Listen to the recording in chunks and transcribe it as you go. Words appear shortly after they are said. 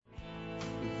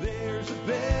a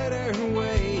better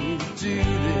way to do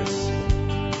this.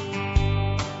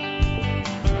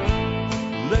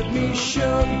 Let me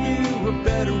show you a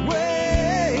better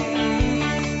way.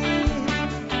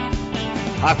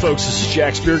 Hi, folks. This is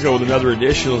Jack Spirko with another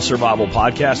edition of the Survival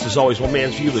Podcast. As always, one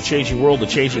man's view of the changing world, the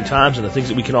changing times, and the things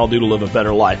that we can all do to live a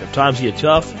better life. If times get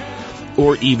tough,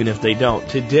 or even if they don't.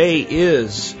 Today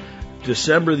is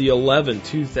December the 11th,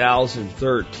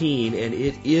 2013, and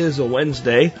it is a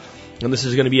Wednesday, and this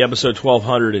is going to be episode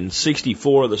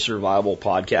 1264 of the Survival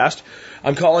Podcast.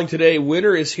 I'm calling today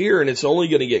Winter is Here, and it's only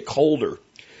going to get colder.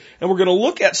 And we're going to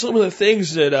look at some of the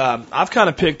things that I've kind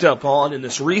of picked up on in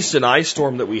this recent ice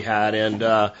storm that we had, and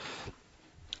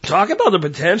talk about the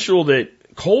potential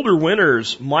that colder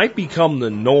winters might become the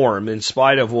norm in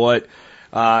spite of what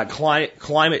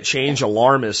climate change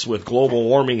alarmists with global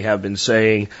warming have been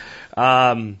saying.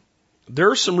 There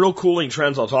are some real cooling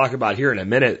trends I'll talk about here in a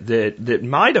minute that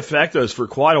might affect us for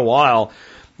quite a while.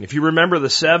 If you remember the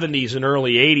 70s and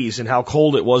early 80s and how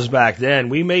cold it was back then,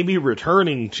 we may be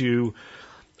returning to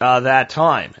that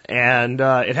time. And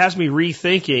it has me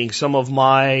rethinking some of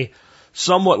my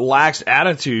somewhat lax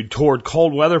attitude toward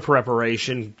cold weather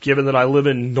preparation, given that I live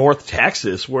in North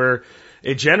Texas, where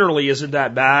it generally isn't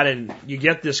that bad, and you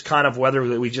get this kind of weather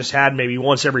that we just had maybe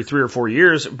once every 3 or 4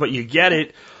 years, but you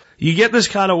get this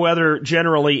kind of weather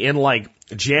generally in like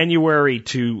January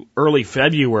to early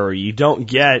February. You don't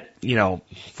get,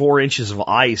 4 inches of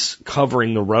ice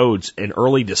covering the roads in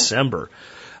early December.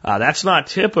 That's not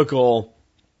typical,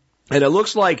 and it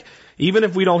looks like even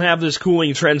if we don't have this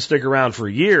cooling trend stick around for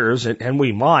years, and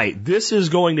we might, this is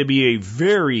going to be a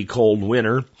very cold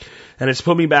winter. And it's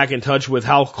put me back in touch with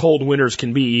how cold winters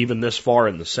can be even this far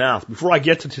in the South. Before I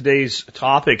get to today's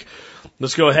topic,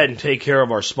 let's go ahead and take care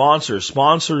of our sponsors.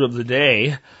 Sponsor of the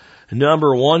day,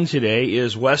 number one today,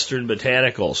 is Western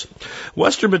Botanicals.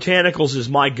 Western Botanicals is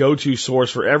my go-to source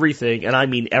for everything, and I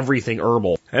mean everything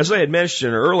herbal. As I had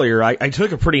mentioned earlier, I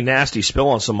took a pretty nasty spill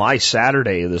on some ice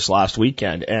Saturday this last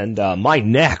weekend, and my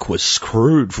neck was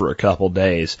screwed for a couple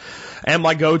days. And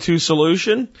my go-to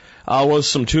solution was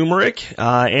some turmeric,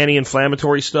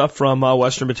 anti-inflammatory stuff from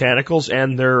Western Botanicals,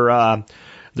 and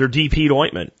their DP'd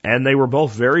ointment. And they were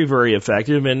both very, very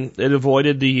effective, and it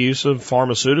avoided the use of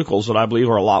pharmaceuticals that I believe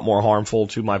are a lot more harmful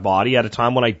to my body at a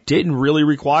time when I didn't really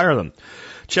require them.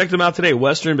 Check them out today,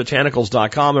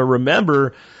 westernbotanicals.com. And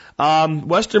remember,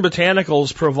 Western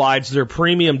Botanicals provides their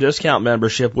premium discount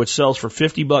membership, which sells for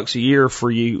 $50 a year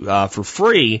for you, for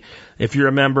free if you're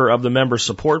a member of the Member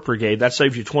Support Brigade. That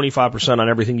saves you 25% on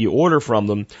everything you order from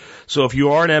them. So if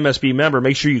you are an MSB member,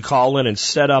 make sure you call in and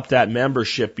set up that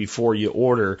membership before you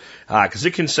order, because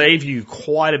it can save you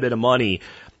quite a bit of money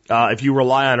if you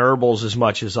rely on herbals as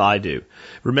much as I do.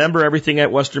 Remember, everything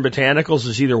at Western Botanicals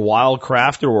is either wild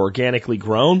crafted or organically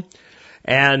grown.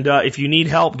 And if you need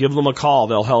help, give them a call.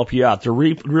 They'll help you out. They're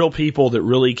real people that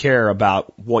really care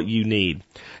about what you need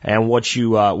and what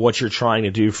you're trying to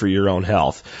do for your own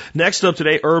health. Next up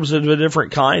today, herbs of a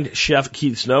different kind. Chef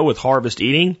Keith Snow with Harvest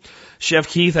Eating. Chef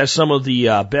Keith has some of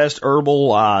the best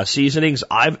herbal seasonings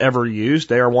I've ever used.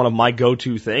 They are one of my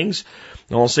go-to things.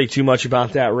 I won't say too much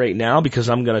about that right now because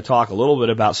I'm going to talk a little bit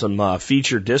about some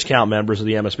featured discount members of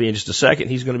the MSB in just a second.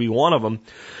 He's going to be one of them.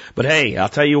 But hey, I'll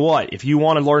tell you what, if you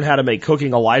want to learn how to make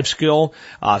cooking a life skill,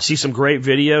 see some great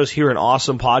videos, hear an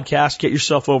awesome podcast, get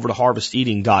yourself over to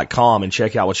harvesteating.com and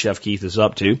check out what Chef Keith is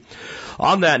up to.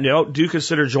 On that note, do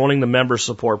consider joining the Member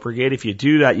Support Brigade. If you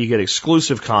do that, you get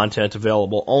exclusive content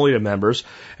available only to members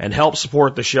and help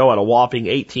support the show at a whopping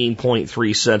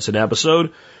 18.3 cents an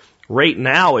episode. Right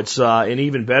now, it's an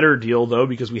even better deal, though,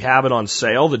 because we have it on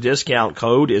sale. The discount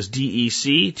code is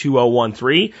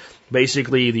DEC2013,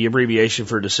 basically the abbreviation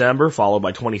for December, followed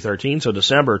by 2013, so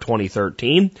December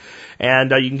 2013.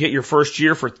 And you can get your first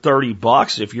year for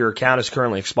 $30. If your account is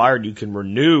currently expired, you can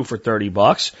renew for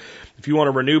 $30. If you want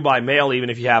to renew by mail, even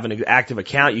if you have an active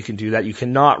account, you can do that. You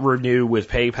cannot renew with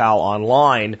PayPal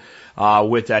online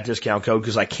with that discount code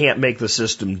because I can't make the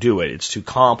system do it. It's too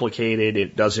complicated.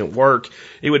 It doesn't work.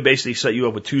 It would basically set you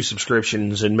up with 2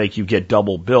 subscriptions and make you get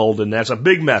double billed, and that's a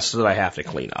big mess that I have to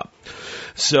clean up.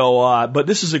 So, but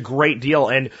this is a great deal.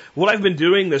 And what I've been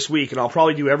doing this week, and I'll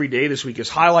probably do every day this week, is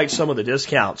highlight some of the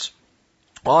discounts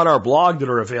on our blog that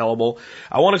are available.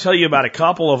 I want to tell you about a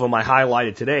couple of them I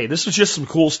highlighted today. This is just some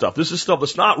cool stuff. This is stuff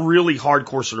that's not really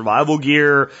hardcore survival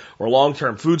gear or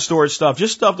long-term food storage stuff,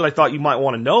 just stuff that I thought you might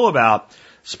want to know about,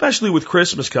 especially with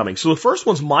Christmas coming. So the first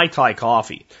one's Mai Tai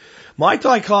coffee. Mai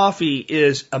Tai coffee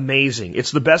is amazing.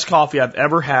 It's the best coffee I've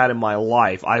ever had in my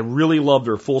life. I really love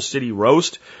their Full City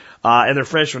roast, and their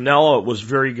French vanilla was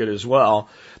very good as well.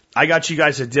 I got you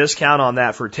guys a discount on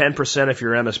that for 10% if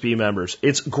you're MSB members.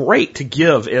 It's great to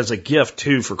give as a gift,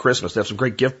 too, for Christmas. They have some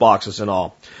great gift boxes and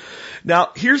all.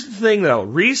 Now, here's the thing, though.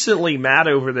 Recently, Matt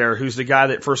over there, who's the guy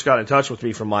that first got in touch with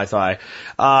me from My Thigh,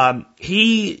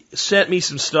 he sent me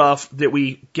some stuff that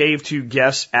we gave to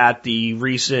guests at the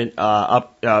recent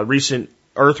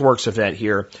Earthworks event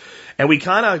here. And we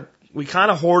kind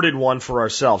of hoarded one for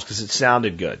ourselves because it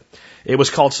sounded good. It was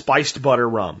called Spiced Butter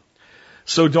Rum.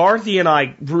 So Dorothy and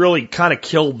I really kind of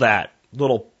killed that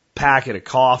little packet of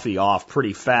coffee off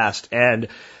pretty fast, and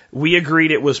we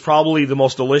agreed it was probably the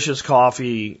most delicious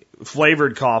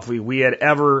flavored coffee we had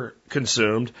ever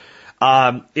consumed.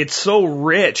 It's so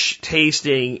rich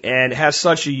tasting and has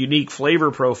such a unique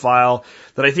flavor profile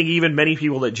that I think even many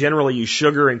people that generally use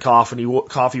sugar in coffee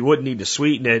wouldn't need to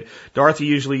sweeten it. Dorothy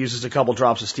usually uses a couple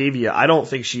drops of stevia. I don't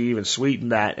think she even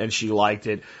sweetened that, and she liked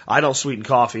it. I don't sweeten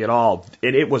coffee at all,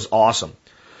 and it was awesome.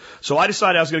 So I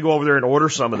decided I was going to go over there and order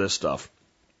some of this stuff.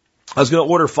 I was going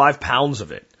to order 5 pounds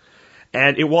of it,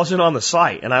 and it wasn't on the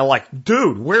site. And I'm like,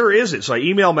 dude, where is it? So I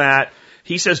email Matt.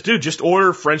 He says, dude, just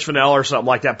order French vanilla or something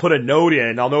like that. Put a note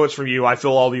in. I'll know it's from you. I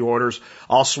fill all the orders.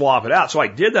 I'll swap it out. So I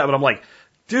did that, but I'm like,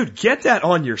 dude, get that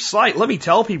on your site. Let me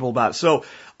tell people about it. So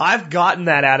I've gotten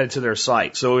that added to their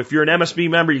site. So if you're an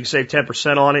MSB member, you can save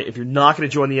 10% on it. If you're not going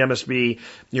to join the MSB,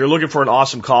 you're looking for an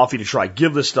awesome coffee to try,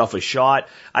 give this stuff a shot.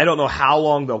 I don't know how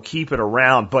long they'll keep it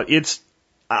around, but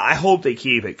I hope they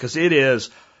keep it because it is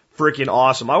freaking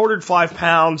awesome. I ordered 5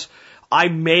 pounds. I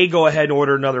may go ahead and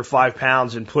order another 5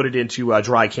 pounds and put it into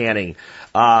dry canning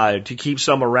to keep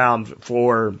some around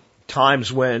for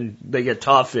times when they get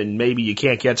tough and maybe you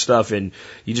can't get stuff and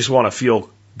you just want to feel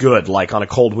good, like on a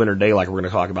cold winter day like we're going to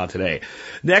talk about today.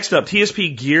 Next up,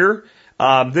 TSP Gear.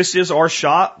 This is our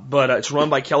shop, but it's run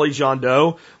by Kelly John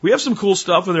Doe. We have some cool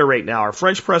stuff in there right now. Our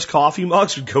French press coffee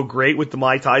mugs would go great with the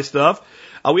Mai Tai stuff.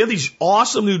 We have these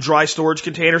awesome new dry storage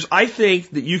containers. I think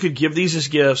that you could give these as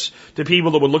gifts to people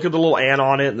that would look at the little ant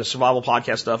on it and the survival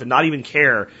podcast stuff and not even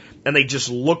care. And they just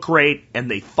look great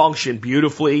and they function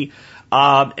beautifully.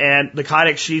 And the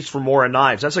Kydex sheets for Mora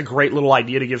knives. That's a great little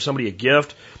idea to give somebody a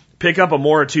gift. Pick up a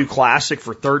Mora 2 Classic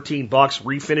for $13,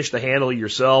 refinish the handle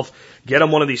yourself, get them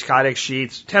one of these Kydex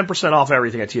sheets, 10% off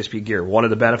everything at TSP Gear, one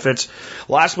of the benefits.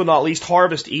 Last but not least,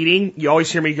 Harvest Eating. You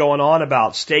always hear me going on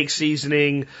about steak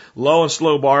seasoning, low and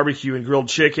slow barbecue, and grilled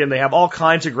chicken. They have all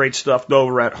kinds of great stuff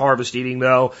over at Harvest Eating,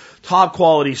 though. Top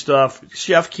quality stuff.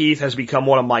 Chef Keith has become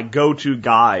one of my go-to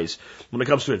guys when it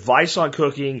comes to advice on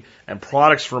cooking and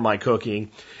products for my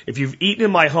cooking. If you've eaten in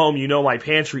my home, you know my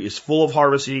pantry is full of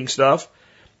Harvest Eating stuff.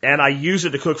 And I use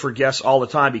it to cook for guests all the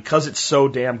time because it's so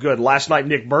damn good. Last night,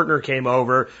 Nick Bertner came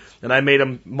over, and I made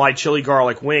him my chili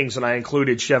garlic wings, and I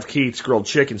included Chef Keith's grilled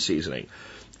chicken seasoning.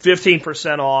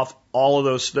 15% off, all of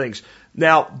those things.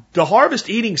 Now, the Harvest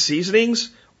Eating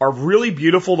seasonings are really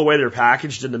beautiful the way they're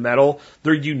packaged in the metal.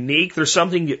 They're unique. They're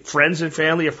something that friends and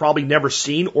family have probably never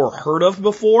seen or heard of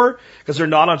before because they're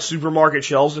not on supermarket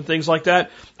shelves and things like that.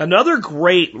 Another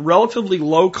great, relatively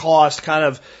low-cost kind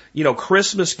of,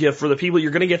 Christmas gift for the people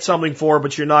you're going to get something for,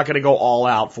 but you're not going to go all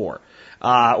out for.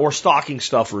 Or stocking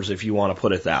stuffers, if you want to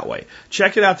put it that way.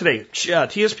 Check it out today.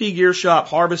 TSP Gear Shop,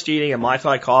 Harvest Eating, and Mai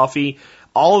Tai Coffee.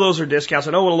 All of those are discounts.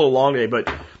 I know it went a little long today,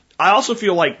 but I also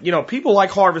feel like, people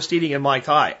like Harvest Eating and Mai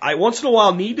Tai. I once in a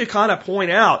while need to kind of point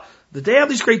out that they have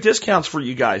these great discounts for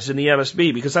you guys in the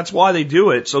MSB because that's why they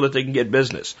do it, so that they can get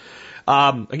business.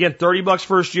 Again, $30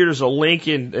 first year. There's a link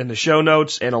in the show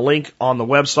notes and a link on the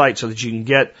website so that you can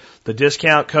get the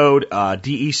discount code,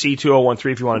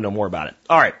 DEC2013 if you want to know more about it.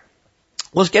 All right.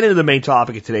 Let's get into the main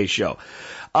topic of today's show.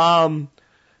 I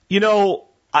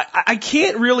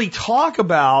can't really talk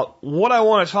about what I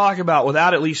want to talk about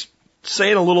without at least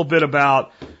saying a little bit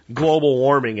about global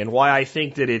warming and why I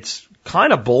think that it's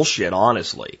kind of bullshit,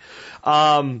 honestly.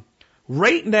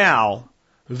 Right now,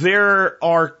 there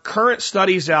are current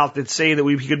studies out that say that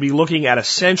we could be looking at a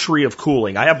century of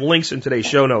cooling. I have links in today's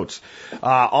show notes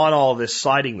on all of this,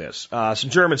 citing this. Some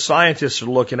German scientists are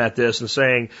looking at this and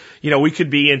saying, we could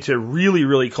be into really,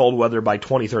 really cold weather by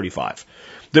 2035.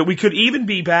 That we could even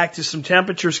be back to some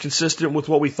temperatures consistent with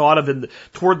what we thought of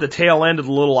toward the tail end of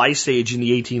the little ice age in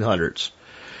the 1800s.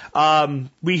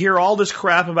 We hear all this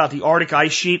crap about the Arctic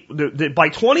ice sheet. That by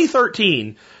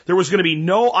 2013, there was going to be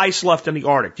no ice left in the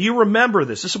Arctic. Do you remember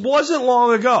this? This wasn't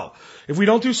long ago. If we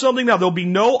don't do something now, there'll be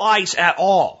no ice at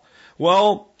all.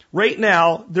 Well, right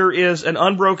now, there is an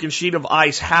unbroken sheet of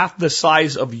ice half the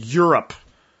size of Europe,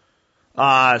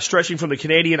 stretching from the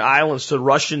Canadian islands to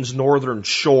Russia's northern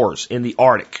shores in the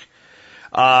Arctic.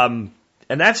 And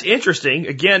that's interesting,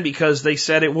 again, because they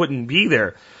said it wouldn't be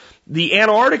there. The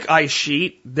Antarctic ice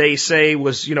sheet, they say,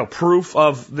 was, proof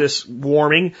of this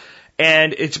warming,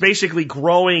 and it's basically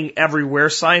growing everywhere.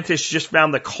 Scientists just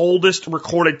found the coldest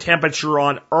recorded temperature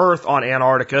on Earth on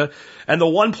Antarctica, and the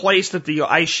one place that the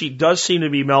ice sheet does seem to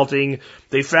be melting,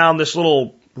 they found this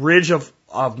little ridge of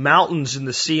mountains in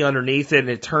the sea underneath it, and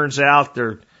it turns out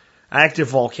they're active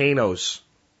volcanoes.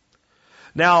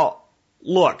 Now,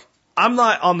 look, I'm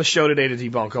not on the show today to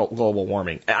debunk global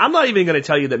warming. I'm not even going to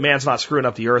tell you that man's not screwing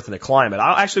up the earth and the climate.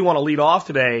 I actually want to lead off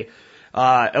today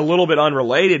a little bit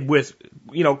unrelated with,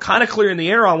 kind of clearing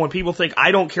the air on when people think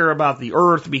I don't care about the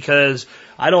earth because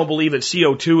I don't believe that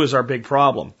CO2 is our big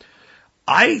problem.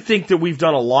 I think that we've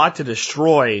done a lot to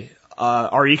destroy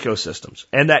our ecosystems,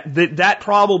 and that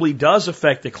probably does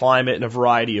affect the climate in a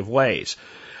variety of ways.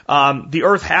 The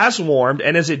earth has warmed,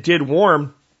 and as it did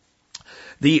warm,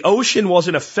 the ocean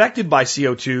wasn't affected by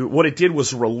CO2. What it did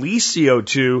was release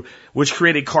CO2, which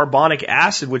created carbonic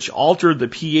acid, which altered the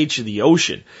pH of the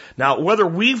ocean. Now, whether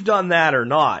we've done that or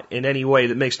not in any way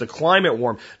that makes the climate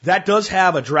warm, that does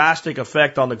have a drastic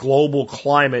effect on the global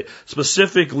climate,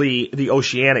 specifically the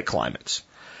oceanic climates.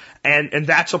 And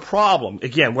that's a problem,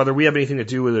 again, whether we have anything to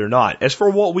do with it or not. As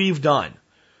for what we've done,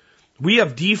 we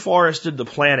have deforested the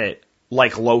planet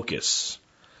like locusts.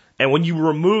 And when you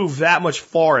remove that much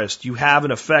forest, you have an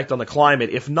effect on the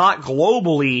climate, if not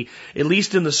globally, at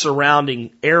least in the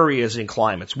surrounding areas and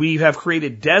climates. We have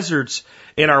created deserts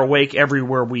in our wake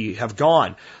everywhere we have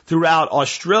gone. Throughout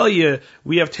Australia,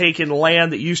 we have taken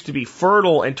land that used to be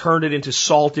fertile and turned it into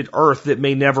salted earth that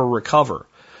may never recover.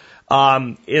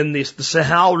 In the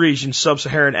Sahel region,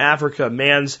 sub-Saharan Africa,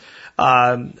 man's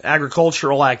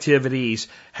agricultural activities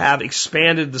have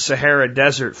expanded the Sahara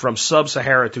Desert from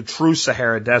sub-Sahara to true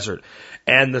Sahara Desert,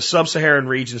 and the sub-Saharan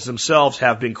regions themselves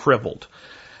have been crippled.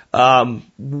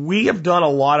 We have done a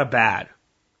lot of bad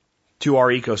to our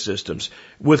ecosystems.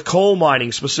 With coal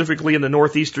mining, specifically in the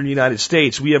northeastern United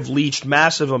States, we have leached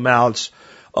massive amounts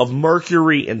of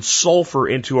mercury and sulfur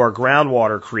into our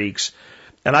groundwater creeks.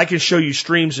 And I can show you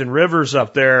streams and rivers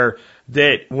up there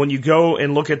that when you go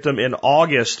and look at them in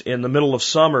August, in the middle of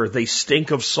summer, they stink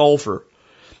of sulfur.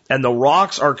 And the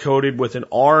rocks are coated with an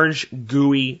orange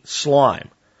gooey slime.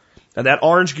 And that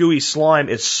orange gooey slime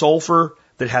is sulfur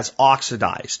that has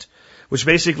oxidized, which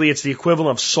basically it's the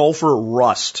equivalent of sulfur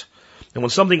rust. And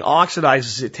when something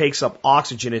oxidizes, it takes up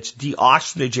oxygen. It's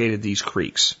deoxygenated these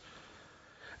creeks.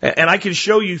 And I can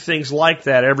show you things like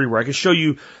that everywhere. I can show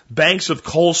you banks of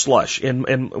coal slush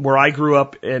in where I grew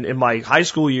up in my high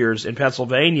school years in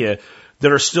Pennsylvania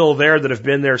that are still there, that have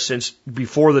been there since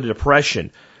before the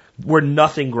Depression, where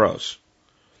nothing grows.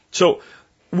 So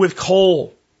with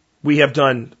coal, we have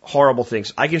done horrible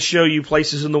things. I can show you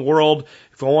places in the world,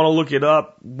 if I want to look it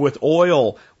up, with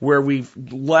oil, where we've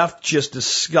left just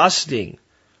disgusting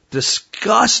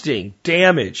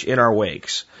damage in our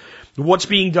wakes. What's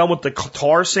being done with the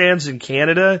tar sands in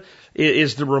Canada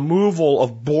is the removal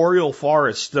of boreal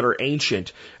forests that are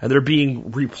ancient, and they're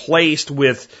being replaced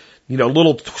with,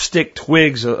 little stick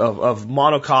twigs of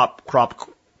monocrop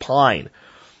pine.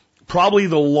 Probably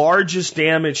the largest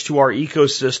damage to our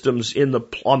ecosystems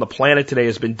on the planet today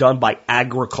has been done by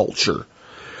agriculture.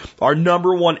 Our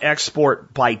number one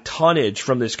export by tonnage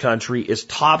from this country is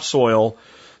topsoil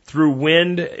through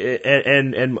wind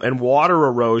and water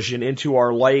erosion into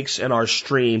our lakes and our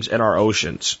streams and our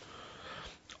oceans.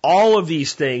 All of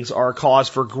these things are a cause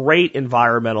for great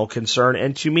environmental concern,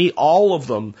 and to me, all of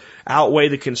them outweigh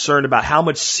the concern about how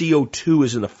much CO2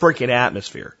 is in the frickin'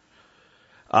 atmosphere.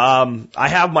 I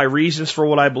have my reasons for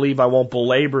what I believe. I won't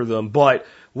belabor them, but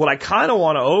what I kind of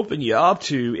want to open you up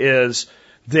to is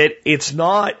that it's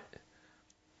not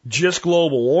just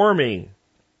global warming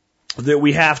that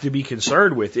we have to be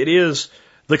concerned with. It is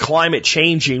the climate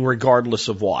changing regardless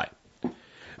of why.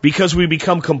 Because we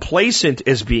become complacent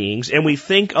as beings and we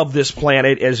think of this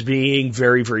planet as being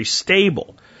very, very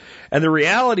stable. And the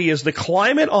reality is the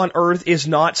climate on Earth is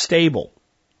not stable.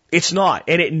 It's not.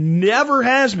 And it never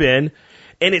has been,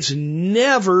 and it's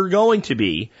never going to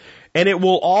be. And it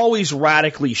will always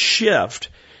radically shift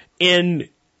in,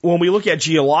 when we look at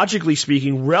geologically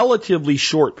speaking, relatively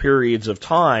short periods of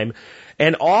time.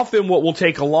 And often what will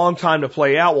take a long time to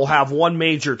play out will have one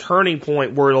major turning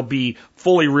point where it'll be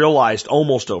fully realized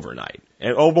almost overnight.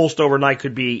 And almost overnight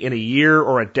could be in a year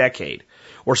or a decade,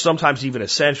 or sometimes even a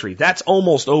century. That's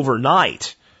almost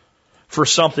overnight for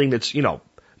something that's,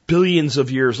 billions of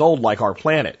years old like our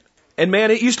planet. And man,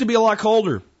 it used to be a lot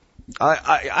colder.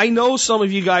 I know some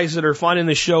of you guys that are finding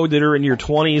the show that are in your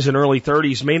 20s and early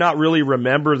 30s may not really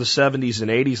remember the 70s and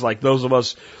 80s like those of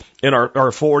us in our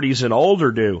 40s and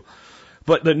older do.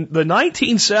 But the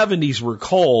 1970s were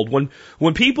cold.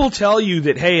 When people tell you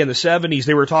that, hey, in the 70s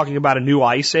they were talking about a new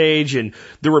ice age and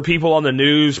there were people on the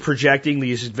news projecting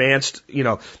these advanced,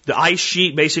 the ice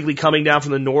sheet basically coming down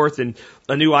from the north and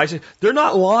a new ice age, they're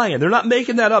not lying. They're not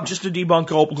making that up just to debunk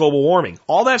global warming.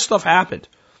 All that stuff happened.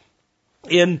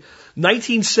 In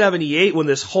 1978, when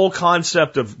this whole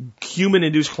concept of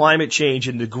human-induced climate change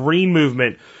and the green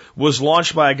movement was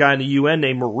launched by a guy in the UN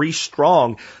named Maurice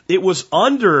Strong, it was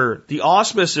under the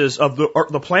auspices of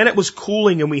the planet was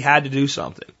cooling and we had to do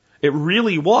something. It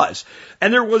really was.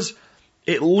 And there was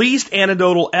at least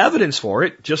anecdotal evidence for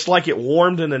it, just like it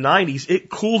warmed in the 90s. It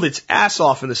cooled its ass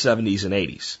off in the 70s and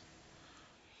 80s.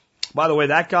 By the way,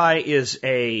 that guy is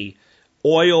a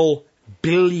oil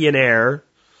billionaire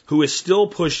who is still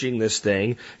pushing this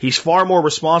thing. He's far more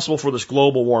responsible for this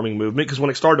global warming movement because when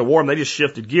it started to warm, they just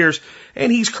shifted gears. And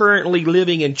he's currently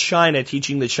living in China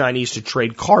teaching the Chinese to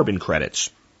trade carbon credits.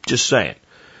 Just saying.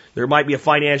 There might be a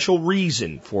financial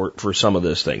reason for some of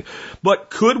this thing. But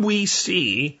could we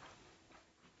see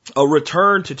a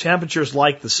return to temperatures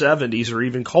like the 70s or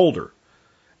even colder?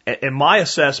 And my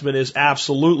assessment is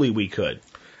absolutely we could.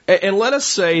 And let us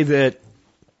say that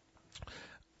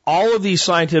all of these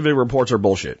scientific reports are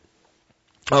bullshit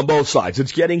on both sides.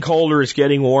 It's getting colder, it's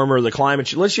getting warmer, the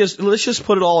climate. Let's just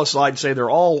put it all aside and say they're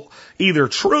all either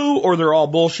true or they're all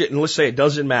bullshit, and let's say it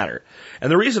doesn't matter.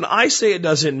 And the reason I say it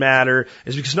doesn't matter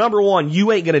is because, number one,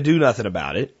 you ain't going to do nothing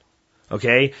about it.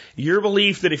 Okay? Your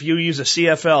belief that if you use a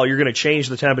CFL, you're going to change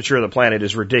the temperature of the planet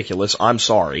is ridiculous. I'm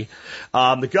sorry.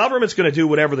 The government's going to do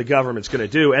whatever the government's going to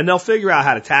do, and they'll figure out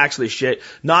how to tax this shit,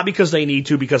 not because they need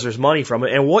to, because there's money from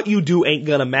it. And what you do ain't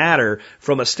going to matter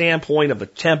from a standpoint of the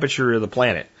temperature of the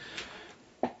planet.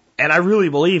 And I really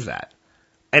believe that.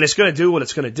 And it's going to do what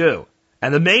it's going to do.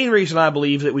 And the main reason I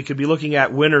believe that we could be looking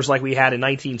at winters like we had in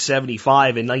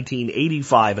 1975 and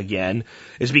 1985 again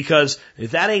is because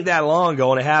if that ain't that long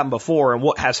ago and it happened before, and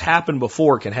what has happened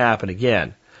before can happen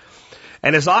again.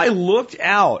 And as I looked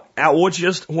out at what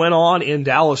just went on in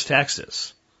Dallas,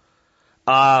 Texas,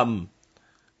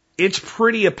 it's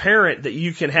pretty apparent that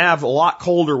you can have a lot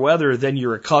colder weather than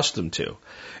you're accustomed to.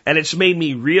 And it's made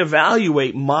me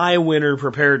reevaluate my winter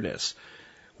preparedness.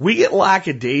 We get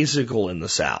lackadaisical in the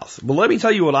South. But let me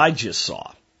tell you what I just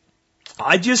saw.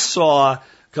 I just saw a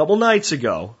couple nights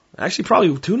ago, actually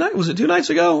probably 2 nights, was it 2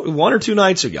 nights ago? 1 or 2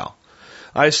 nights ago.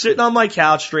 I was sitting on my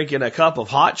couch drinking a cup of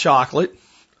hot chocolate,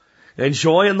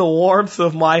 enjoying the warmth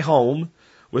of my home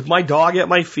with my dog at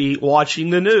my feet,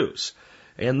 watching the news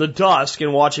in the dusk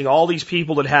and watching all these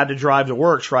people that had to drive to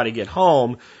work try to get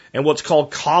home, and what's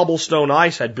called cobblestone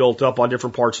ice had built up on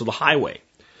different parts of the highway.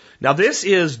 Now, this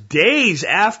is days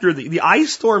after the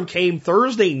ice storm came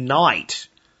Thursday night.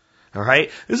 All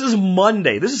right? This is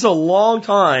Monday. This is a long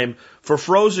time for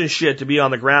frozen shit to be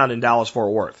on the ground in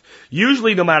Dallas-Fort Worth.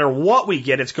 Usually, no matter what we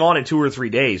get, it's gone in 2 or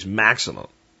 3 days maximum.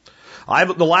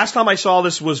 The last time I saw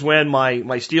this was when my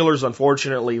Steelers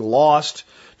unfortunately lost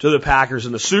to the Packers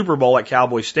in the Super Bowl at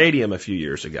Cowboy Stadium a few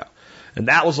years ago. And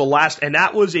that was the last, and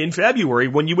that was in February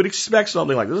when you would expect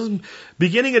something like this. This is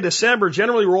beginning of December.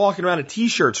 Generally, we're walking around in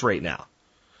t-shirts right now.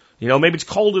 Maybe it's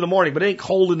cold in the morning, but it ain't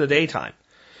cold in the daytime.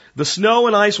 The snow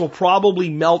and ice will probably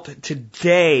melt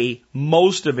today,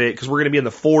 most of it, because we're going to be in the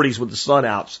 40s with the sun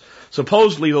out.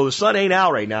 Supposedly, though, the sun ain't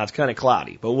out right now. It's kind of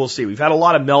cloudy, but we'll see. We've had a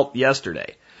lot of melt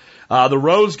yesterday. The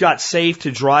roads got safe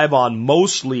to drive on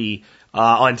mostly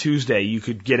on Tuesday. You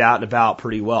could get out and about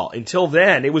pretty well. Until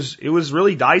then, it was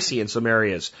really dicey in some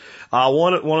areas.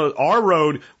 One of our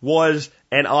road was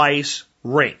an ice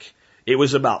rink. It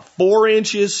was about 4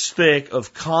 inches thick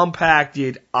of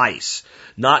compacted ice,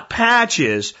 not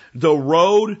patches. The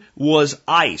road was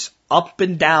ice up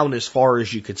and down as far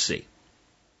as you could see.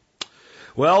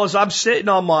 Well, as I'm sitting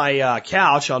on my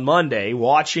couch on Monday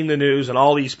watching the news and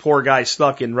all these poor guys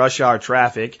stuck in rush hour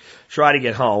traffic try to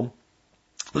get home,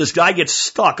 this guy gets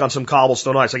stuck on some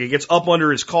cobblestone ice. Like, he gets up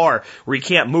under his car where he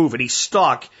can't move, and he's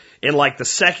stuck in like the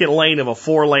second lane of a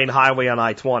 4-lane highway on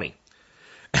I-20.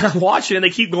 And I'm watching, and they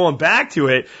keep going back to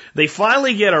it. They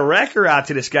finally get a wrecker out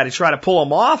to this guy to try to pull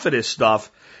him off of this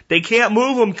stuff. They can't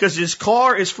move him because his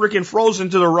car is freaking frozen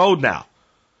to the road now.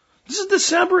 This is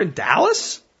December in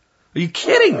Dallas? Are you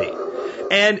kidding me?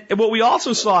 And what we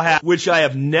also saw happen, which I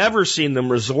have never seen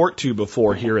them resort to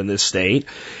before here in this state,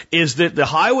 is that the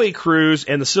highway crews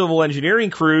and the civil engineering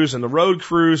crews and the road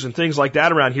crews and things like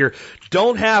that around here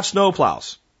don't have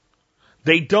snowplows.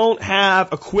 They don't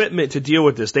have equipment to deal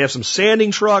with this. They have some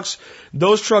sanding trucks.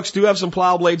 Those trucks do have some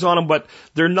plow blades on them, but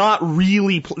they're not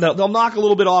really, they'll knock a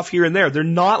little bit off here and there. They're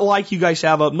not like you guys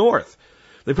have up north.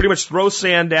 They pretty much throw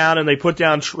sand down and they put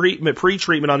down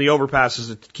pre-treatment on the overpasses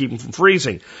to keep them from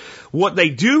freezing. What they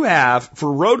do have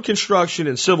for road construction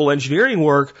and civil engineering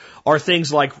work are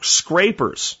things like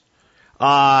scrapers,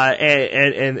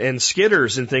 and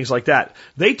skidders and things like that.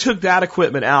 They took that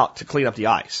equipment out to clean up the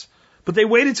ice. But they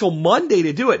waited till Monday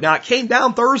to do it. Now, it came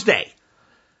down Thursday.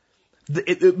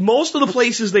 Most of the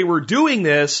places they were doing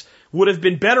this would have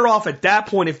been better off at that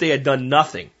point if they had done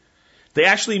nothing. They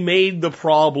actually made the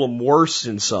problem worse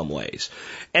in some ways.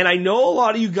 And I know a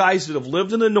lot of you guys that have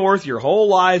lived in the north your whole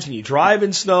lives and you drive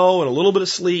in snow and a little bit of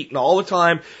sleet and all the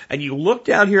time, and you look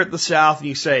down here at the south and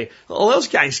you say, oh, those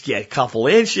guys get a couple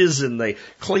inches and they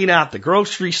clean out the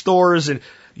grocery stores. And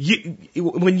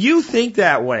when you think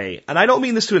that way, and I don't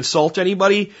mean this to insult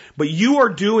anybody, but you are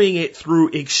doing it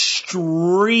through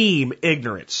extreme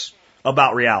ignorance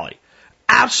about reality.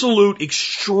 Absolute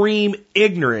extreme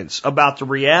ignorance about the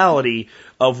reality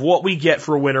of what we get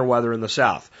for winter weather in the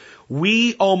South.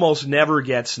 We almost never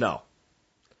get snow.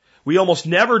 We almost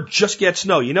never just get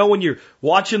snow. You know, when you're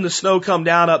watching the snow come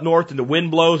down up north and the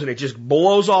wind blows and it just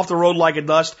blows off the road like a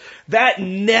dust, that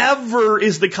never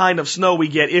is the kind of snow we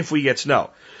get if we get snow.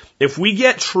 If we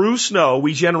get true snow,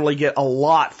 we generally get a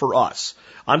lot for us.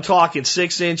 I'm talking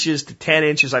 6 inches to 10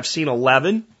 inches. I've seen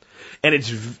 11. And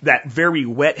it's that very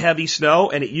wet, heavy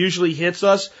snow, and it usually hits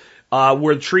us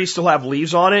where the trees still have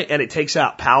leaves on it, and it takes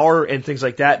out power and things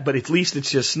like that, but at least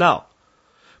it's just snow.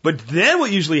 But then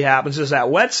what usually happens is that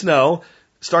wet snow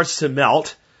starts to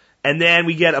melt, and then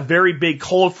we get a very big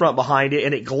cold front behind it,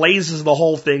 and it glazes the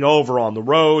whole thing over on the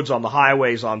roads, on the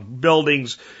highways, on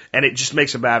buildings, and it just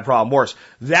makes a bad problem worse.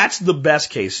 That's the best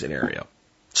case scenario.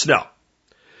 Snow.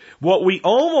 What we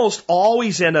almost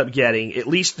always end up getting, at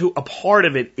least a part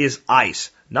of it, is ice.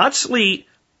 Not sleet,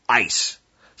 ice.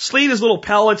 Sleet is little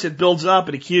pellets, it builds up,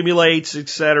 it accumulates,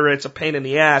 etc. It's a pain in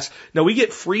the ass. No, we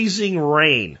get freezing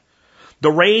rain.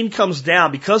 The rain comes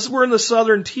down. Because we're in the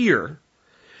southern tier,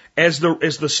 as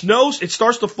the snow, it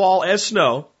starts to fall as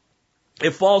snow,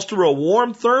 it falls through a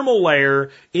warm thermal layer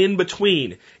in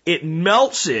between. It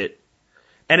melts it.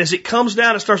 And as it comes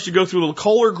down, it starts to go through the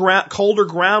colder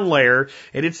ground layer,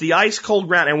 and it's the ice cold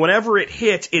ground. And whenever it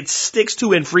hits, it sticks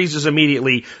to and freezes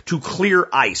immediately to clear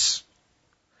ice.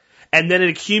 And then it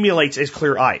accumulates as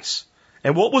clear ice.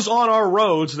 And what was on our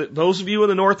roads that those of you in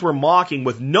the north were mocking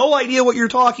with no idea what you're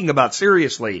talking about,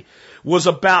 seriously, was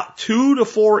about 2 to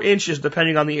 4 inches,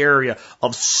 depending on the area,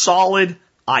 of solid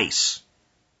ice.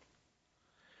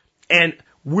 And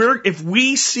if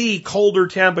we see colder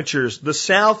temperatures, the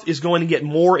South is going to get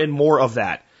more and more of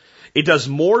that. It does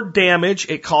more damage.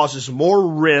 It causes more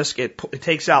risk. It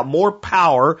takes out more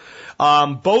power.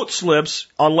 Boat slips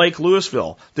on Lake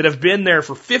Louisville that have been there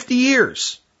for 50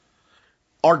 years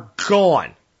are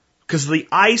gone because the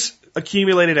ice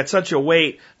accumulated at such a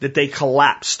weight that they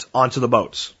collapsed onto the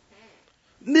boats.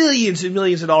 Millions and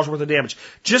millions of dollars worth of damage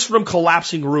just from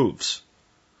collapsing roofs.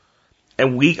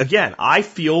 And I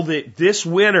feel that this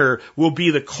winter will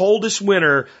be the coldest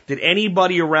winter that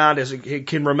anybody around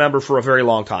can remember for a very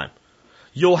long time.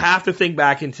 You'll have to think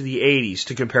back into the 80s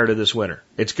to compare to this winter.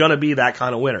 It's going to be that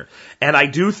kind of winter. And I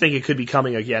do think it could be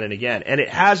coming again and again. And it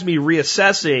has me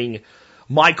reassessing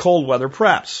my cold weather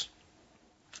preps.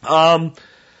 I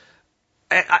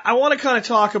want to kind of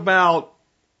talk about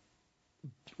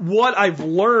what I've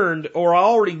learned or I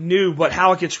already knew, but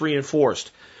how it gets reinforced.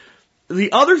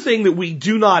 The other thing that we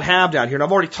do not have down here, and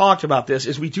I've already talked about this,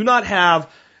 is we do not have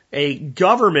a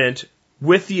government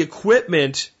with the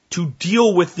equipment to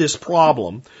deal with this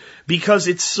problem because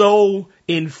it's so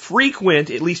infrequent,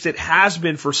 at least it has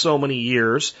been for so many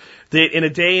years, that in a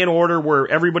day and order where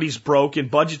everybody's broke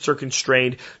and budgets are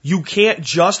constrained, you can't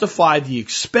justify the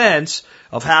expense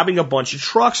of having a bunch of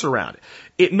trucks around.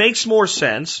 It makes more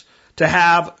sense to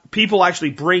have people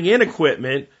actually bring in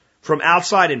equipment from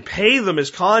outside and pay them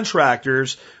as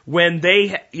contractors when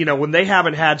they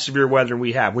haven't had severe weather and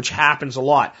we have, which happens a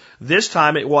lot. This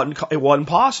time it wasn't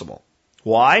possible.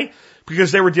 Why?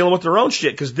 Because they were dealing with their own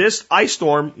shit, because this ice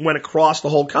storm went across the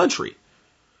whole country.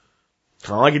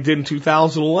 Kind of like it did in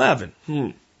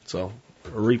 2011. So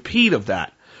a repeat of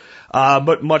that.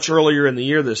 But much earlier in the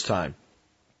year this time.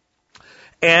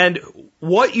 And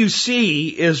what you see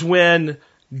is when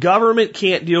government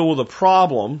can't deal with a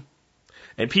problem,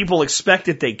 and people expect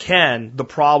that they can, the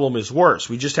problem is worse.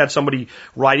 We just had somebody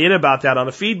write in about that on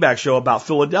a feedback show about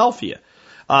Philadelphia.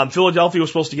 Philadelphia was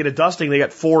supposed to get a dusting. They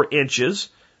got 4 inches.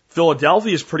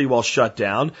 Philadelphia is pretty well shut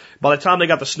down. By the time they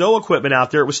got the snow equipment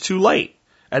out there, it was too late.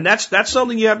 And that's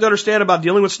something you have to understand about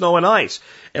dealing with snow and ice.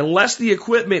 Unless the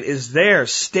equipment is there,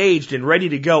 staged and ready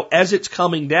to go as it's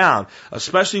coming down,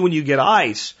 especially when you get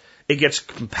ice, it gets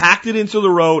compacted into the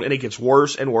road, and it gets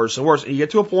worse and worse and worse. And you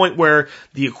get to a point where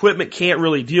the equipment can't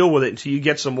really deal with it until you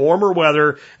get some warmer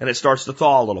weather and it starts to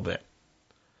thaw a little bit.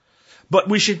 But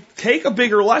we should take a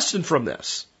bigger lesson from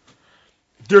this.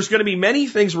 There's going to be many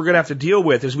things we're going to have to deal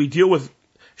with as we deal with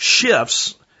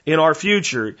shifts in our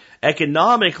future,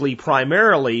 economically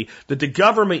primarily, that the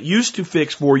government used to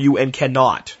fix for you and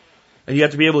cannot. And you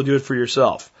have to be able to do it for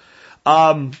yourself.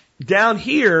 Down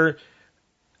here,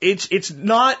 it's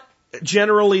not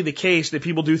generally the case that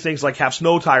people do things like have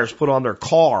snow tires put on their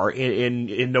car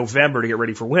in November to get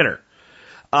ready for winter.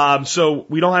 So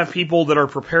we don't have people that are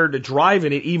prepared to drive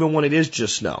in it even when it is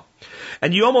just snow.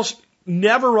 And you almost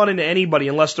never run into anybody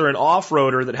unless they're an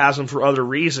off-roader that has them for other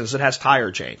reasons that has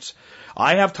tire chains.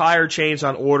 I have tire chains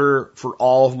on order for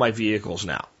all of my vehicles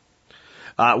now.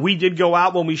 We did go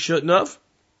out when we shouldn't have.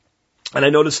 And I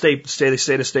know to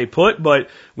stay put, but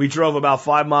we drove about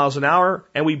 5 miles an hour,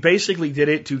 and we basically did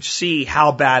it to see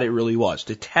how bad it really was,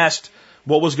 to test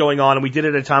what was going on. And we did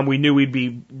it at a time we knew we'd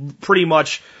be pretty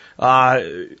much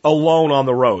alone on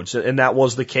the roads, and that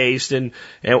was the case. And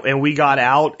we got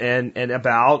out and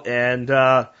about, and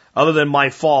other than my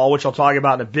fall, which I'll talk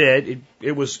about in a bit,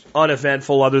 it was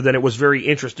uneventful. Other than it was very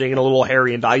interesting and a little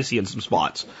hairy and dicey in some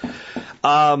spots.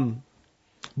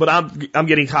 But I'm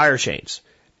getting tire chains.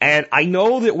 And I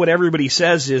know that what everybody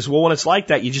says is, well, when it's like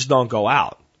that, you just don't go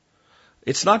out.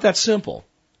 It's not that simple.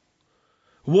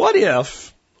 What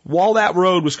if, while that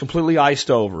road was completely iced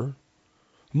over,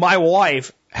 my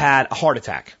wife had a heart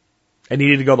attack and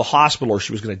needed to go to the hospital or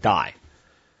she was going to die?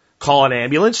 Call an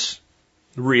ambulance?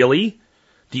 Really?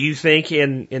 Do you think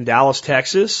in Dallas,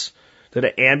 Texas, that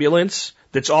an ambulance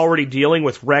that's already dealing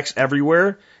with wrecks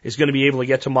everywhere is going to be able to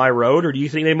get to my road? Or do you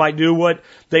think they might do what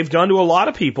they've done to a lot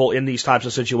of people in these types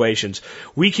of situations?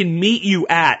 We can meet you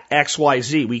at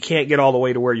XYZ. We can't get all the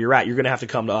way to where you're at. You're going to have to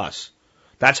come to us.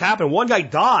 That's happened. One guy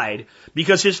died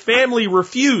because his family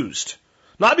refused.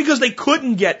 Not because they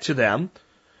couldn't get to them.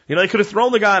 You know, they could have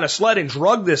thrown the guy on a sled and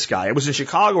drugged this guy. It was in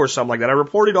Chicago or something like that. I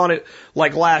reported on it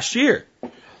like last year.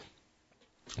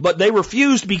 But they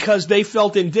refused because they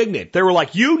felt indignant. They were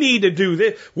like, you need to do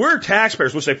this. We're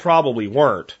taxpayers, which they probably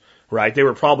weren't, right? They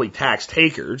were probably tax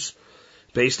takers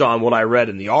based on what I read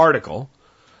in the article.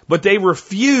 But they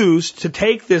refused to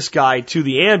take this guy to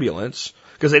the ambulance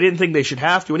because they didn't think they should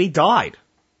have to, and he died.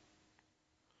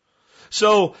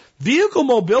 So vehicle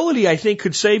mobility, I think,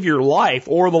 could save your life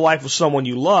or the life of someone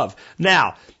you love.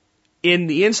 Now, in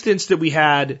the instance that we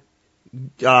had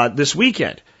this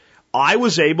weekend, I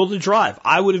was able to drive.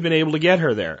 I would have been able to get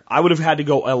her there. I would have had to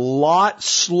go a lot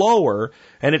slower,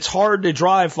 and it's hard to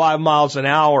drive 5 miles an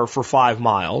hour for 5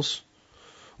 miles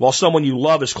while someone you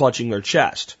love is clutching their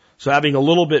chest. So having a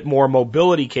little bit more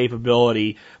mobility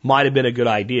capability might have been a good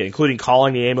idea, including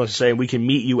calling the ambulance and saying, we can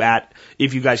meet you at,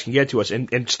 if you guys can get to us,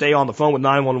 and stay on the phone with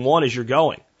 911 as you're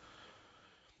going.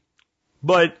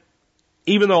 But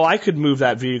even though I could move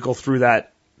that vehicle through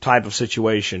that type of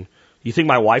situation, you think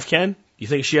my wife can? You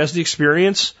think she has the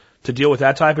experience to deal with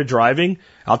that type of driving?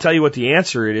 I'll tell you what the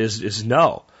answer is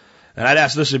no. And I'd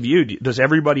ask this of you, does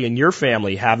everybody in your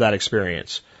family have that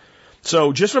experience?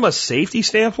 So just from a safety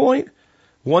standpoint,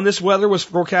 when this weather was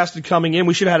forecasted coming in,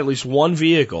 we should have had at least one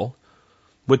vehicle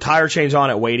with tire chains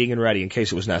on it waiting and ready in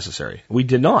case it was necessary. We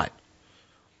did not.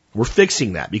 We're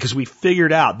fixing that because we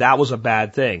figured out that was a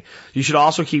bad thing. You should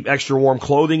also keep extra warm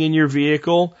clothing in your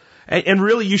vehicle. And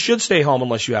really, you should stay home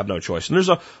unless you have no choice. And there's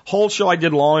a whole show I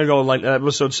did long ago, like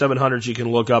episode 700, you can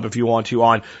look up if you want to,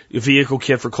 on a vehicle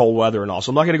kit for cold weather and all. So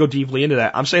I'm not going to go deeply into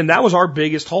that. I'm saying that was our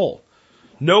biggest hole.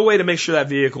 No way to make sure that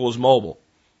vehicle is mobile.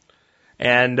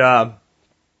 And,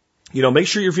 make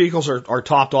sure your vehicles are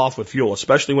topped off with fuel,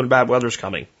 especially when bad weather's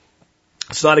coming.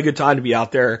 It's not a good time to be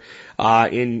out there,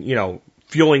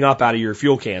 fueling up out of your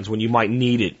fuel cans when you might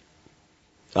need it,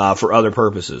 for other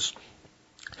purposes.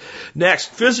 Next,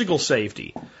 physical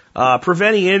safety.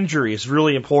 Preventing injury is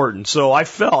really important. So I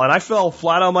fell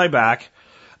flat on my back.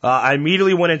 I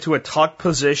immediately went into a tuck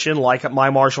position like my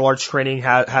martial arts training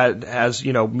has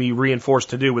me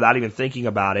reinforced to do without even thinking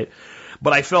about it.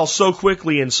 But I fell so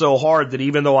quickly and so hard that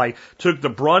even though I took the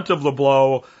brunt of the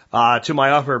blow to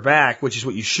my upper back, which is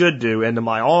what you should do, and to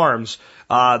my arms,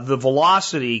 the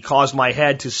velocity caused my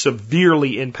head to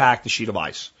severely impact the sheet of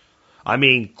ice. I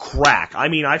mean, crack. I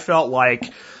mean, I felt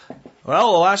like,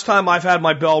 well, the last time I've had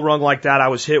my bell rung like that, I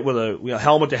was hit with a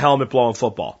helmet-to-helmet blow in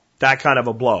football. That kind of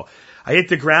a blow. I hit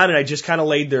the ground and I just kind of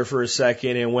laid there for a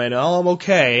second and went, oh, I'm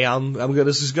okay.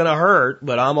 This is gonna hurt,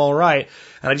 but I'm all right.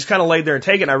 And I just kind of laid there and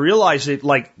take it. And I realized that,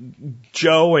 like,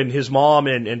 Joe and his mom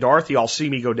and Dorothy all see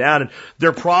me go down, and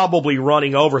they're probably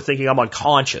running over thinking I'm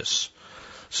unconscious.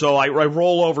 So I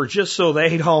roll over just so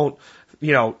they don't,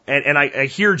 and I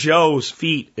hear Joe's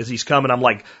feet as he's coming. I'm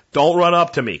like, don't run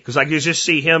up to me, because I can just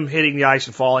see him hitting the ice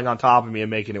and falling on top of me and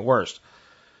making it worse.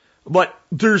 But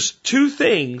there's two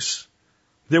things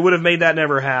that would have made that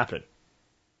never happen.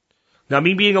 Now,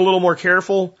 me being a little more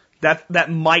careful,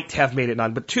 that might have made it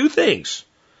none. But two things.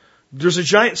 There's a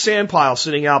giant sand pile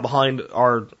sitting out behind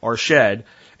our shed,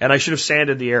 and I should have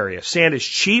sanded the area. Sand is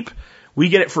cheap. We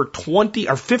get it for $20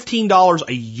 or $15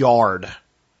 a yard.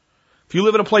 If you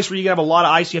live in a place where you have a lot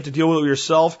of ice, you have to deal with it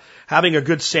yourself, having a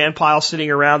good sand pile sitting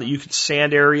around that you can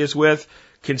sand areas with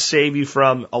can save you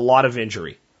from a lot of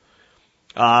injury.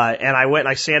 And I went and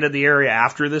I sanded the area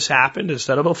after this happened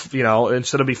instead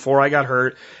of before I got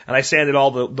hurt. And I sanded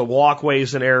all the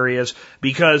walkways and areas,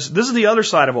 because this is the other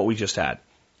side of what we just had.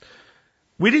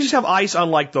 We didn't just have ice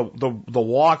on like the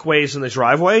walkways in the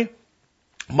driveway.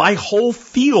 My whole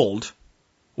field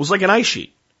was like an ice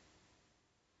sheet.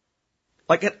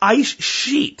 Like an ice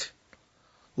sheet.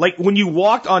 Like when you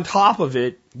walked on top of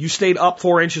it, you stayed up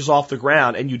 4 inches off the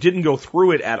ground and you didn't go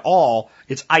through it at all.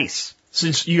 It's ice.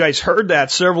 Since you guys heard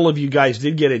that, several of you guys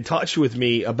did get in touch with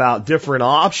me about different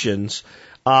options.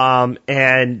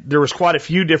 And there was quite a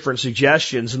few different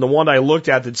suggestions. And the one I looked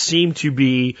at that seemed to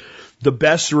be the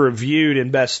best reviewed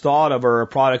and best thought of are a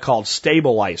product called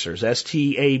stabilizers,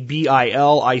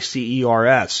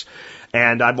 Stabilicers.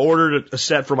 And I've ordered a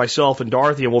set for myself and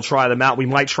Dorothy, and we'll try them out. We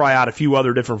might try out a few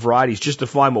other different varieties just to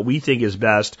find what we think is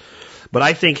best. But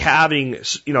I think having,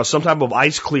 some type of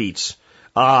ice cleats,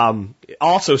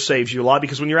 also saves you a lot,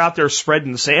 because when you're out there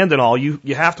spreading the sand and all, you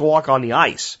have to walk on the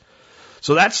ice.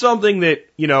 So that's something that,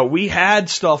 we had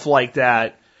stuff like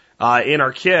that in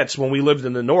our kits when we lived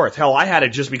in the north. Hell, I had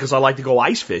it just because I like to go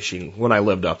ice fishing when I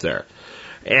lived up there.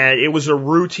 And it was a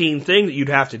routine thing that you'd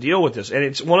have to deal with this. And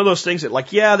it's one of those things that,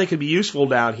 like, yeah, they could be useful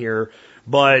down here,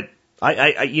 but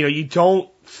you don't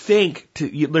think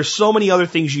there's so many other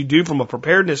things you do from a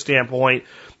preparedness standpoint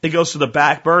that goes to the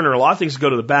back burner. A lot of things that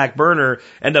go to the back burner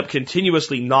end up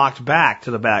continuously knocked back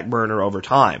to the back burner over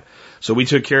time. So we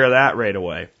took care of that right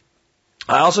away.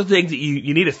 I also think that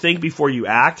you need to think before you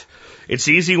act. It's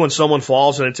easy when someone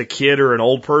falls and it's a kid or an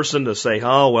old person to say,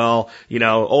 oh, well,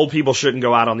 old people shouldn't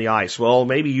go out on the ice. Well,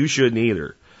 maybe you shouldn't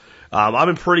either. I'm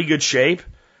in pretty good shape.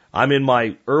 I'm in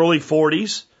my early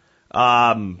 40s.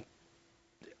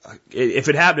 If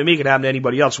it happened to me, it could happen to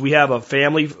anybody else. We have a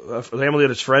family that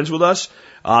is friends with us,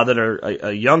 that are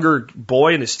a younger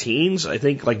boy in his teens, I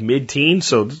think like mid-teens.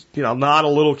 So, not a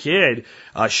little kid,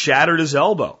 shattered his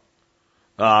elbow,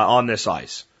 on this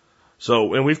ice.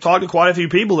 So, and we've talked to quite a few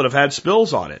people that have had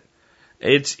spills on it.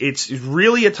 It's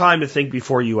really a time to think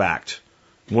before you act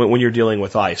when you're dealing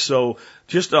with ice. So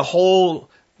just a whole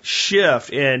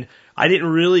shift, and I didn't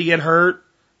really get hurt,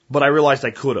 but I realized I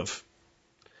could have.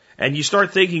 And you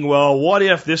start thinking, well, what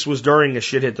if this was during a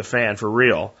shit hit the fan for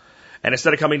real? And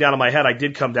instead of coming down on my head, I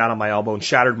did come down on my elbow and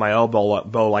shattered my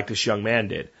elbow like this young man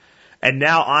did. And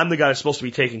now I'm the guy that's supposed to be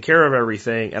taking care of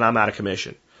everything, and I'm out of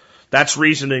commission. That's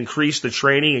reason to increase the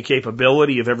training and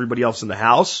capability of everybody else in the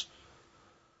house.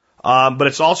 But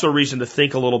it's also a reason to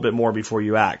think a little bit more before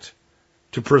you act,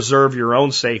 to preserve your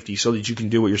own safety so that you can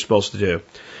do what you're supposed to do.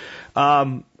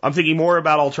 I'm thinking more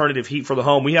about alternative heat for the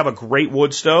home. We have a great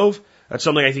wood stove. That's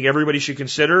something I think everybody should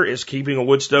consider, is keeping a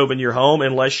wood stove in your home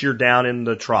unless you're down in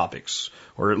the tropics,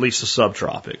 or at least the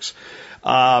subtropics.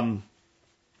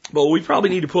 But we probably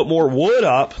need to put more wood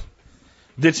up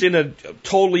that's in a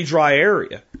totally dry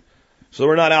area. So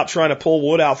we're not out trying to pull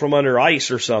wood out from under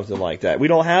ice or something like that. We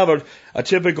don't have a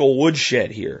typical wood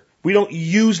shed here. We don't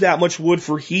use that much wood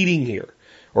for heating here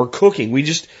or cooking. We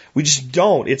just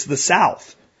don't. It's the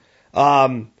South.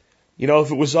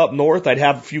 If it was up north, I'd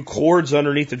have a few cords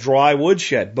underneath the dry wood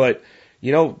shed. But,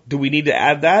 do we need to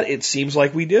add that? It seems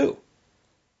like we do.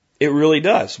 It really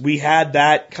does. We had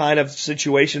that kind of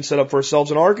situation set up for ourselves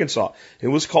in Arkansas. It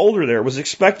was colder there. It was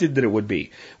expected that it would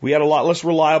be. We had a lot less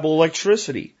reliable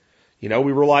electricity. We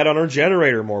relied on our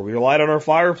generator more. We relied on our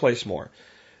fireplace more.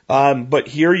 But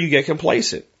here you get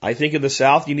complacent. I think in the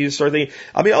South you need to start thinking.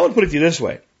 I would put it to you this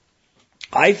way.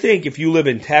 I think if you live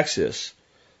in Texas,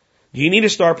 you need to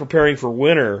start preparing for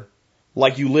winter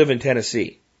like you live in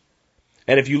Tennessee.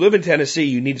 And if you live in Tennessee,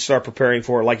 you need to start preparing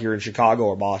for it like you're in Chicago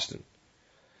or Boston.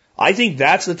 I think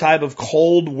that's the type of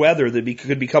cold weather that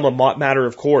could become a matter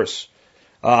of course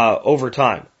over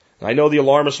time. I know the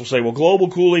alarmists will say, well, global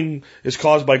cooling is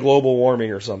caused by global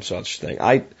warming or some such thing.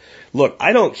 I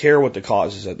don't care what the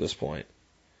cause is at this point.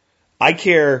 I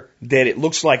care that it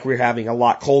looks like we're having a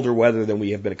lot colder weather than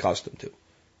we have been accustomed to.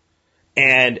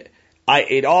 And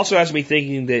it also has me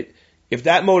thinking that if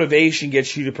that motivation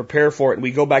gets you to prepare for it and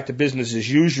we go back to business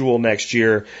as usual next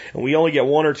year and we only get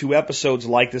 1 or 2 episodes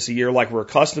like this a year like we're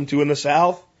accustomed to in the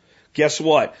South, guess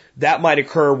what? That might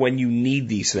occur when you need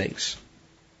these things.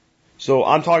 So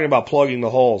I'm talking about plugging the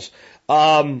holes.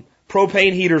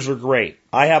 Propane heaters are great.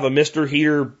 I have a Mr.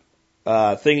 Heater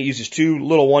thing that uses 2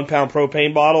 little 1-pound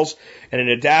propane bottles and an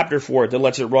adapter for it that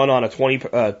lets it run on a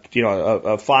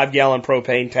 5-gallon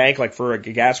propane tank, like for a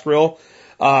gas grill.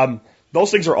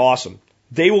 Those things are awesome.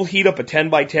 They will heat up a 10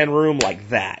 by 10 room like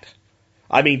that.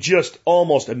 I mean, just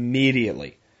almost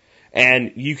immediately.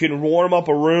 And you can warm up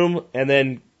a room and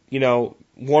then,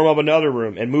 warm up another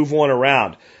room and move one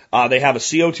around. They have a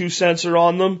CO2 sensor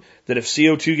on them that if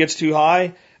CO2 gets too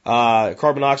high,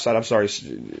 carbon monoxide, I'm sorry,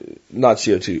 not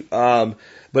CO2.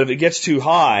 But if it gets too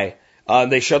high,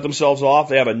 they shut themselves off.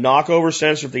 They have a knockover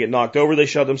sensor. If they get knocked over, they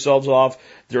shut themselves off.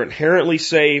 They're inherently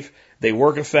safe. They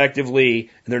work effectively,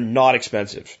 and they're not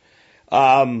expensive.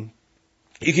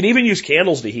 You can even use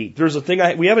candles to heat. There's a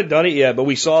thing, we haven't done it yet, but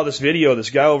we saw this video,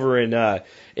 this guy over in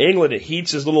England, it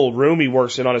heats his little room he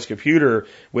works in on his computer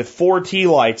with 4 tea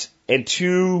lights and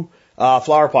 2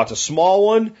 flower pots, a small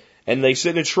one, and they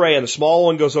sit in a tray, and the small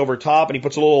one goes over top, and he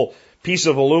puts a little piece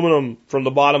of aluminum from the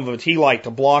bottom of a tea light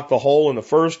to block the hole in the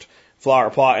first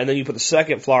flower pot, and then you put the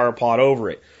second flower pot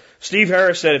over it. Steve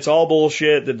Harris said it's all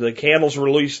bullshit, that the candles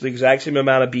release the exact same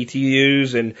amount of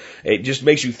BTUs and it just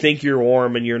makes you think you're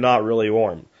warm and you're not really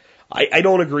warm. I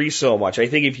don't agree so much. I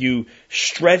think if you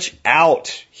stretch out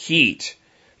heat,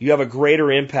 you have a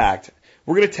greater impact.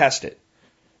 We're going to test it.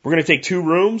 We're going to take 2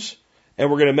 rooms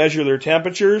and we're going to measure their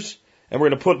temperatures and we're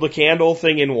going to put the candle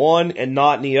thing in one and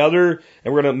not in the other,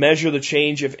 and we're going to measure the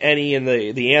change, if any, in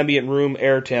the ambient room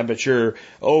air temperature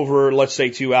over, let's say,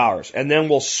 2 hours. And then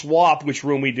we'll swap which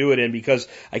room we do it in, because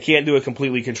I can't do it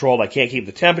completely controlled. I can't keep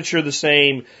the temperature the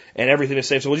same and everything the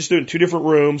same. So we'll just do it in 2 different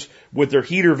rooms with their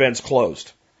heater vents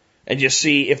closed and just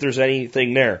see if there's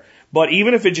anything there. But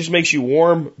even if it just makes you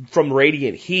warm from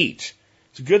radiant heat,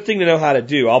 it's a good thing to know how to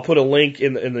do. I'll put a link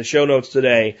in the show notes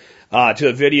today to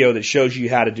a video that shows you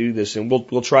how to do this, and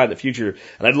we'll try it in the future.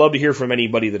 And I'd love to hear from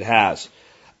anybody that has.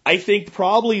 I think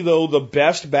probably, though, the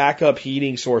best backup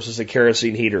heating source is a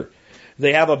kerosene heater.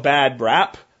 They have a bad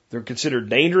rap. They're considered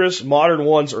dangerous. Modern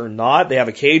ones are not. They have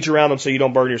a cage around them so you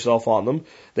don't burn yourself on them.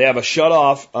 They have a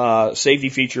shut-off safety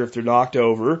feature if they're knocked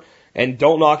over. And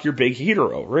don't knock your big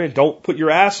heater over, and don't put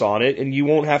your ass on it, and you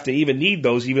won't have to even need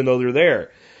those even though they're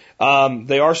there.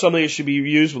 They are something that should be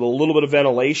used with a little bit of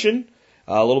ventilation,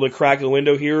 a little bit of crack in the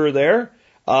window here or there,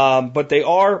 but they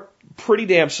are pretty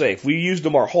damn safe. We used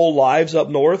them our whole lives up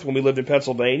north when we lived in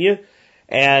Pennsylvania,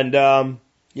 and, the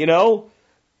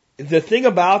thing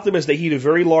about them is they heat a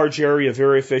very large area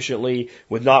very efficiently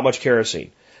with not much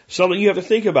kerosene. Something you have to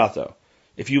think about, though.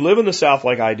 If you live in the South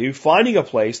like I do, finding a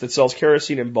place that sells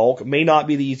kerosene in bulk may not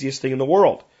be the easiest thing in the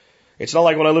world. It's not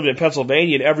like when I lived in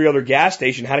Pennsylvania and every other gas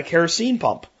station had a kerosene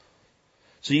pump.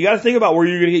 So you got to think about where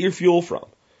you're going to get your fuel from.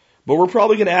 But we're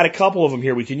probably going to add a couple of them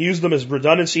here. We can use them as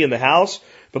redundancy in the house,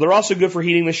 but they're also good for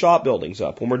heating the shop buildings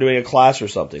up when we're doing a class or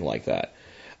something like that.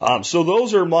 So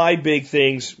those are my big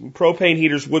things: propane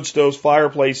heaters, wood stoves,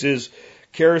 fireplaces,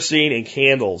 kerosene, and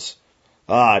candles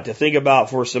to think about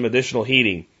for some additional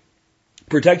heating.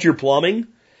 Protect your plumbing.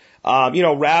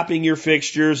 Wrapping your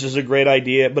fixtures is a great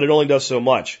idea, but it only does so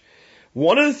much.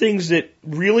 One of the things that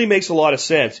really makes a lot of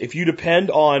sense, if you depend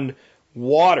on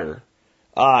water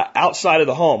outside of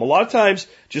the home, a lot of times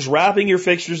just wrapping your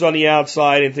fixtures on the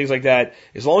outside and things like that,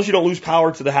 as long as you don't lose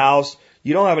power to the house,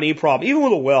 you don't have any problem. Even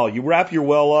with a well, you wrap your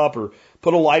well up or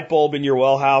put a light bulb in your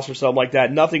well house or something like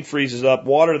that, nothing freezes up.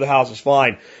 Water to the house is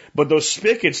fine. But those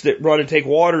spigots that run and take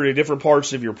water to different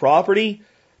parts of your property,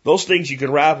 those things you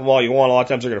can wrap them all you want. A lot of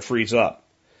times they're going to freeze up.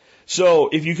 So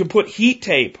if you can put heat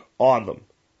tape on them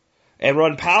and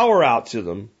run power out to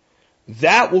them,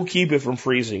 that will keep it from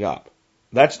freezing up.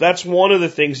 That's one of the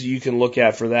things that you can look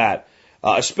at for that,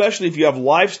 especially if you have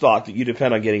livestock that you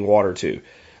depend on getting water to.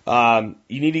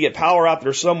 You need to get power out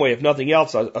there some way, if nothing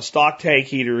else, a stock tank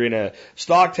heater in a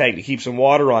stock tank to keep some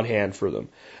water on hand for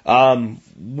them.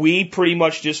 We pretty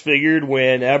much just figured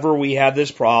whenever we had this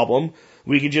problem,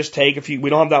 we could just take we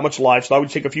don't have that much livestock, we'd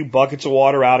take a few buckets of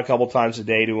water out a couple times a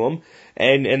day to them,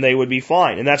 and they would be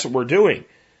fine. And that's what we're doing.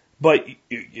 But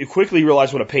you quickly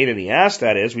realize what a pain in the ass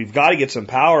that is. We've got to get some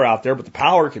power out there, but the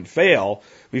power can fail.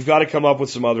 We've got to come up with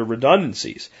some other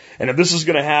redundancies. And if this is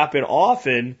going to happen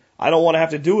often, I don't want to have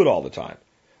to do it all the time,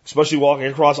 especially walking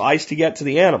across ice to get to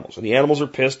the animals. And the animals are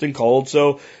pissed and cold,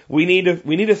 so we need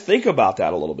to think about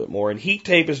that a little bit more. And heat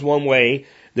tape is one way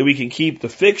that we can keep the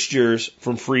fixtures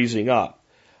from freezing up.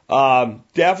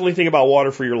 Definitely think about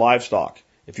water for your livestock.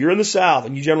 If you're in the South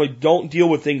and you generally don't deal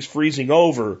with things freezing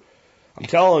over, I'm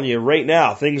telling you right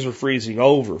now, things are freezing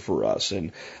over for us.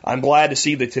 And I'm glad to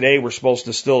see that today it still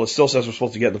says we're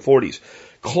supposed to get in the 40s.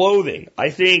 Clothing. I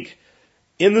think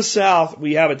in the South,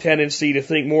 we have a tendency to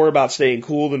think more about staying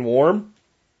cool than warm,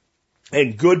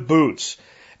 and good boots.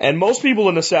 And most people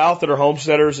in the South that are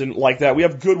homesteaders and like that, we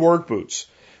have good work boots,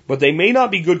 but they may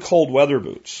not be good cold weather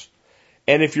boots.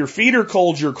 And if your feet are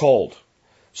cold, you're cold.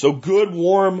 So good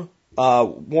warm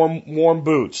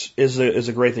boots is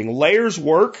a great thing. Layers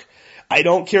work. I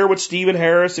don't care what Stephen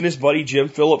Harris and his buddy Jim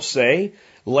Phillips say.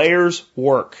 Layers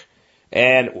work.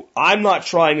 And I'm not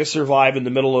trying to survive in the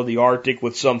middle of the Arctic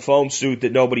with some foam suit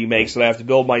that nobody makes that I have to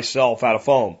build myself out of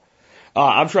foam.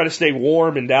 I'm trying to stay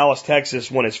warm in Dallas, Texas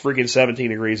when it's freaking 17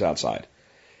 degrees outside.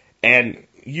 And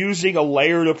using a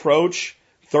layered approach,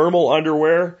 thermal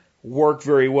underwear, work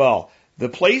very well. The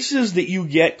places that you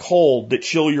get cold that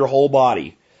chill your whole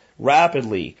body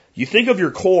rapidly, you think of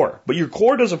your core, but your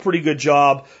core does a pretty good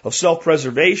job of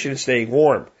self-preservation and staying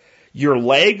warm. Your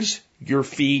legs, your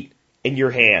feet, and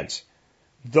your hands.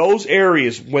 Those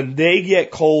areas, when they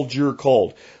get cold, you're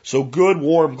cold. So good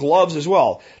warm gloves as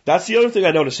well. That's the other thing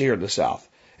I notice here in the South.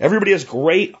 Everybody has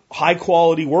great, high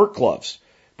quality work gloves,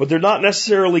 but they're not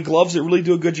necessarily gloves that really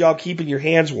do a good job keeping your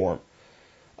hands warm.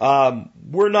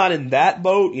 We're not in that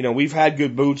boat. You know, we've had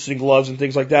good boots and gloves and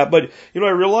things like that, but you know,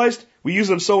 I realized we use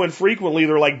them so infrequently,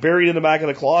 they're like buried in the back of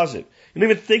the closet. You don't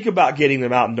even think about getting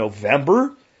them out in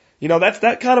November. You know,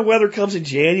 that kind of weather comes in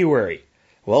January.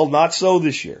 Well, not so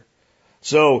this year.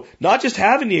 So not just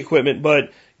having the equipment,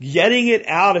 but getting it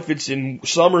out if it's in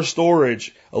summer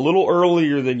storage a little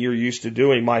earlier than you're used to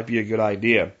doing might be a good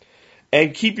idea.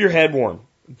 And keep your head warm.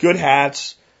 Good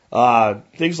hats,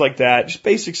 things like that. Just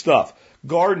basic stuff.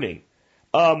 Gardening.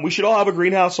 We should all have a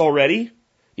greenhouse already,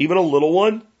 even a little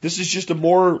one. This is just a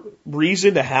more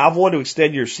reason to have one to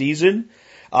extend your season,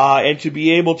 and to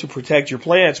be able to protect your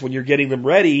plants when you're getting them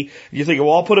ready. You think,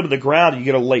 well, I'll put them in the ground and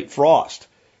you get a late frost.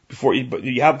 But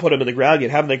you haven't put them in the ground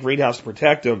yet, having the greenhouse to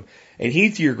protect them and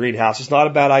heat to your greenhouse is not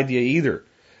a bad idea either,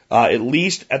 at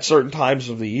least at certain times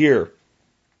of the year.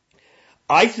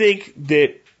 I think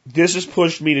that this has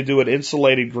pushed me to do an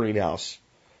insulated greenhouse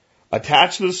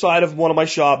attached to the side of one of my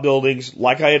shop buildings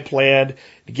like I had planned,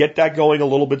 to get that going a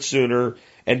little bit sooner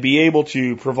and be able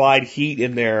to provide heat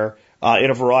in there in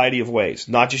a variety of ways,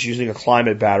 not just using a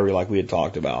climate battery like we had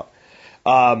talked about.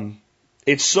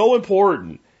 It's so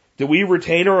important that we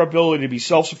retain our ability to be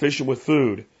self-sufficient with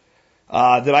food,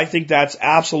 that I think that's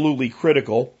absolutely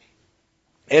critical.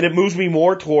 And it moves me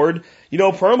more toward,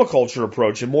 permaculture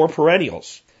approach and more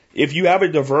perennials. If you have a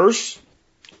diverse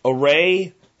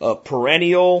array of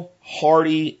perennial,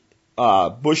 hardy,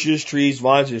 bushes, trees,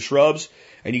 vines, and shrubs,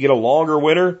 and you get a longer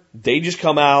winter, they just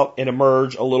come out and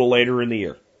emerge a little later in the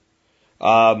year.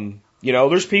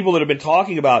 There's people that have been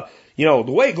talking about, the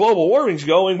way global warming's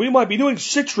going, we might be doing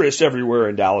citrus everywhere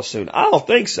in Dallas soon. I don't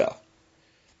think so.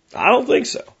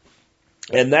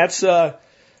 And that's, so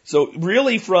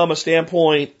really from a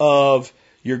standpoint of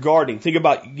your gardening, think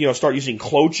about, start using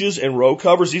cloches and row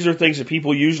covers. These are things that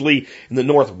people usually in the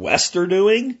Northwest are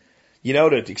doing,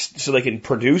 so they can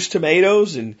produce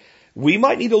tomatoes. And we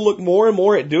might need to look more and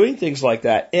more at doing things like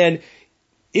that. And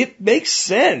it makes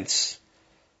sense.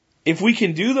 If we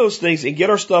can do those things and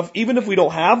get our stuff, even if we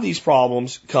don't have these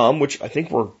problems come, which I think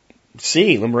we're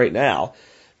seeing them right now,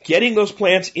 getting those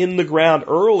plants in the ground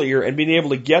earlier and being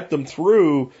able to get them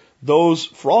through those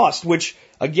frosts, which,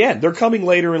 again, they're coming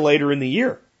later and later in the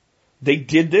year. They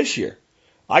did this year.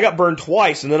 I got burned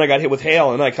twice, and then I got hit with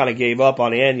hail, and I kind of gave up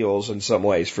on annuals in some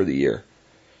ways for the year.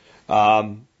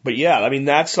 But yeah,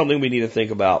 that's something we need to think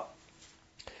about.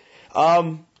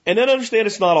 And then understand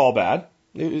it's not all bad.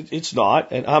 It's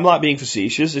not, and I'm not being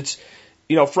facetious. It's,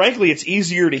 frankly, it's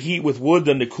easier to heat with wood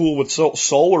than to cool with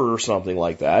solar or something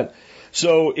like that.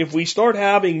 So if we start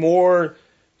having more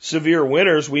severe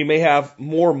winters, we may have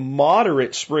more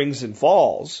moderate springs and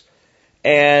falls.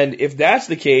 And if that's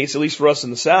the case, at least for us in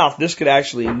the South, this could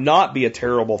actually not be a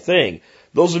terrible thing.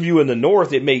 Those of you in the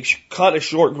North, it may cut a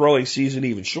short growing season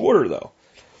even shorter, though.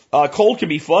 Cold can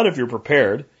be fun if you're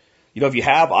prepared. If you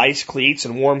have ice cleats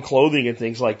and warm clothing and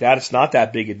things like that, it's not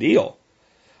that big a deal.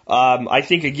 I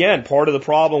think, again, part of the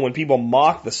problem when people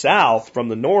mock the South from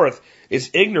the North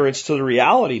is ignorance to the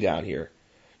reality down here.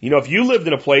 If you lived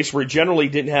in a place where it generally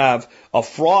didn't have a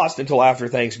frost until after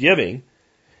Thanksgiving,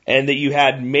 and that you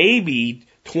had maybe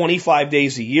 25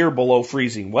 days a year below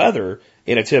freezing weather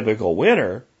in a typical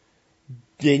winter,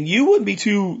 then you wouldn't be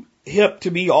too hip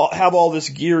to have all this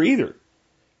gear either.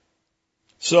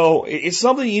 So it's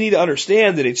something you need to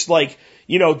understand, that it's like,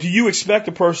 do you expect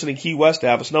a person in Key West to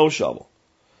have a snow shovel?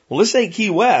 Well, this ain't Key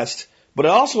West, but it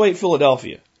also ain't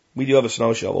Philadelphia. We do have a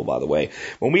snow shovel, by the way.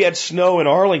 When we had snow in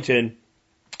Arlington,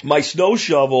 my snow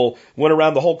shovel went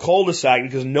around the whole cul-de-sac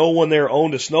because no one there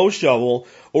owned a snow shovel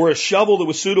or a shovel that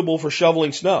was suitable for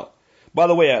shoveling snow. By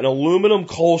the way, an aluminum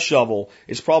coal shovel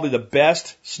is probably the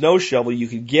best snow shovel you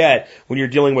could get when you're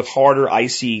dealing with harder,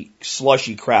 icy,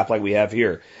 slushy crap like we have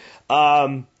here.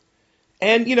 And,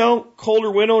 you know,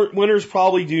 colder winters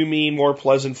probably do mean more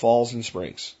pleasant falls and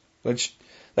springs.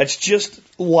 That's just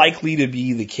likely to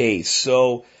be the case.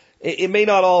 So it may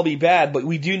not all be bad, but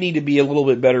we do need to be a little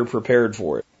bit better prepared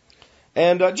for it.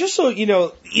 And just so you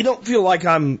know, you don't feel like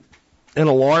I'm an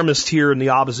alarmist here in the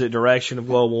opposite direction of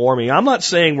global warming. I'm not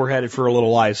saying we're headed for a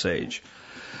little ice age.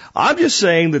 I'm just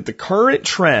saying that the current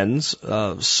trends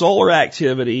of solar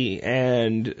activity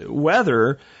and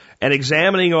weather, and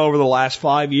examining over the last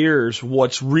 5 years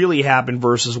what's really happened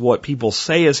versus what people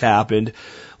say has happened,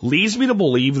 leads me to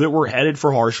believe that we're headed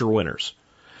for harsher winters.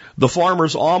 The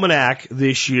Farmer's Almanac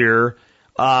this year,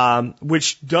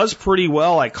 which does pretty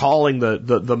well at calling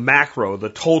the macro, the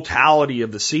totality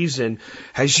of the season,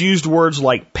 has used words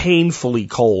like painfully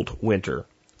cold winter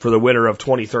for the winter of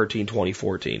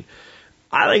 2013-2014.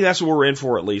 I think that's what we're in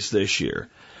for at least this year.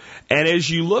 And as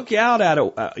you look out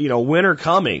at winter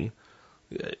coming,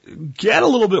 get a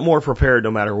little bit more prepared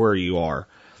no matter where you are.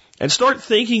 And start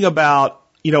thinking about,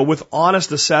 with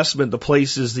honest assessment, the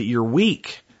places that you're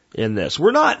weak in this.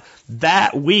 We're not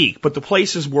that weak, but the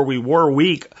places where we were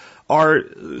weak are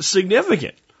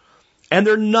significant. And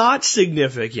they're not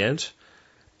significant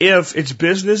if it's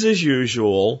business as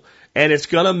usual and it's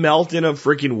going to melt in a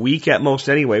freaking week at most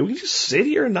anyway. We can just sit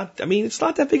here and it's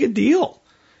not that big a deal.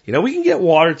 We can get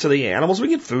water to the animals. We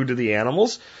can get food to the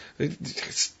animals.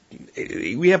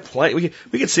 We have plenty.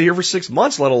 We can sit here for 6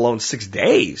 months, let alone 6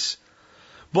 days.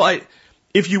 But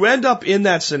if you end up in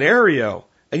that scenario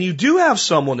and you do have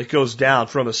someone that goes down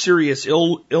from a serious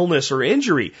illness or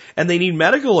injury and they need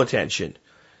medical attention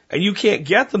and you can't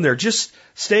get them there, just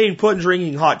staying put and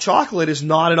drinking hot chocolate is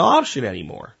not an option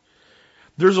anymore.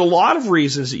 There's a lot of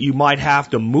reasons that you might have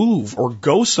to move or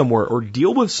go somewhere or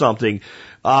deal with something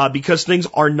because things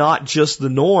are not just the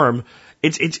norm.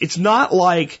 It's not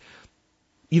like,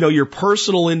 your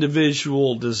personal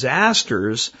individual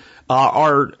disasters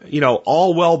are,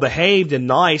 all well behaved and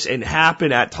nice and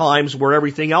happen at times where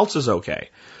everything else is okay.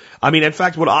 In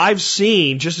fact, what I've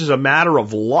seen, just as a matter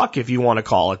of luck, if you want to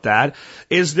call it that,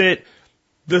 is that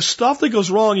the stuff that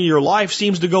goes wrong in your life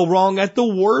seems to go wrong at the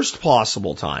worst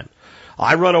possible time.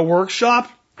 I run a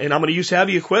workshop and I'm going to use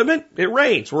heavy equipment. It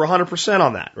rains. We're 100%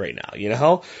 on that right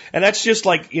now, and that's just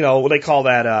like, what they call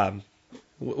that,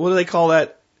 what do they call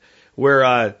that?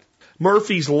 Where,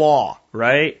 Murphy's Law,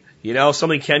 right?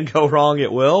 Something can go wrong,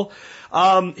 it will.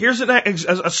 Here's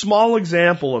a small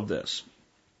example of this.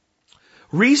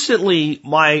 Recently,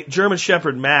 my German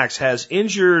Shepherd Max has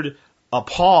injured a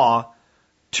paw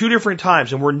 2 different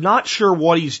times, and we're not sure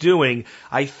what he's doing.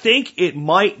 I think it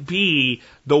might be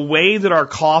the way that our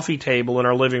coffee table in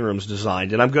our living room is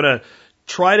designed, and I'm going to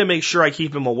try to make sure I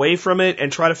keep him away from it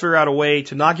and try to figure out a way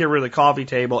to not get rid of the coffee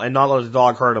table and not let the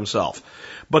dog hurt himself.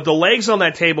 But the legs on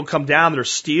that table come down, they're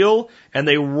steel, and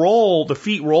the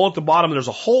feet roll at the bottom, and there's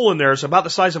a hole in there. It's about the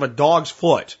size of a dog's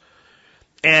foot.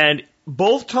 And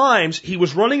both times, he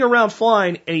was running around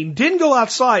fine, and he didn't go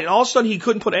outside, and all of a sudden, he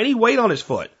couldn't put any weight on his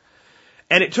foot.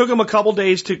 And it took him a couple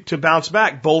days to bounce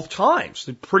back both times.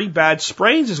 Pretty bad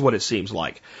sprains is what it seems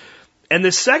like. And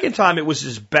the second time, it was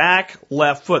his back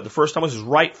left foot. The first time was his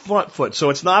right front foot. So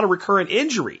it's not a recurrent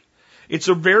injury. It's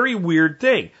a very weird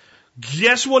thing.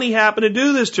 Guess when he happened to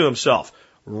do this to himself?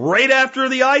 Right after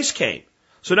the ice came.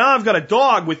 So now I've got a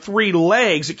dog with 3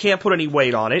 legs that can't put any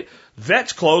weight on it.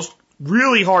 Vet's closed.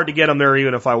 Really hard to get him there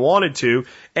even if I wanted to.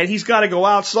 And he's got to go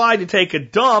outside to take a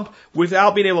dump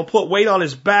without being able to put weight on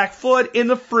his back foot in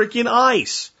the freaking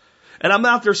ice. And I'm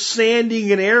out there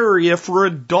sanding an area for a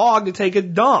dog to take a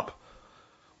dump.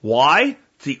 Why?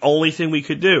 It's the only thing we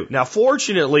could do. Now,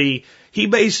 fortunately, he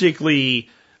basically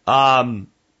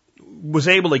was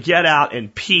able to get out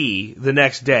and pee the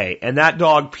next day. And that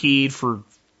dog peed for,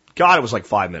 God, it was like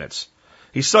 5 minutes.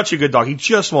 He's such a good dog. He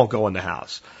just won't go in the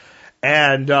house.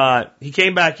 And he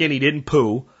came back in. He didn't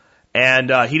poo.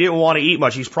 And he didn't want to eat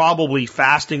much. He's probably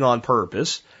fasting on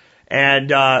purpose. And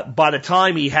by the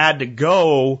time he had to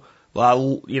go,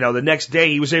 the next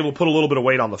day, he was able to put a little bit of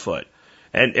weight on the foot.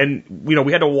 And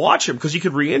we had to watch him because he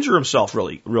could re-injure himself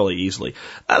really, really easily.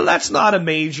 That's not a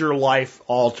major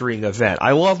life-altering event.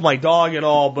 I love my dog and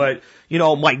all, but,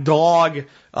 my dog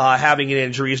having an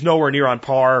injury is nowhere near on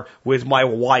par with my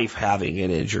wife having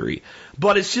an injury.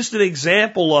 But it's just an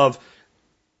example of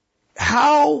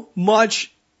how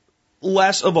much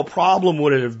less of a problem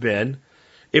would it have been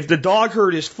if the dog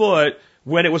hurt his foot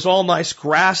when it was all nice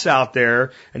grass out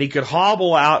there and he could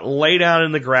hobble out and lay down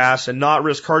in the grass and not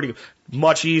risk hurting him?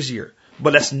 Much easier.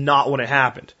 But that's not what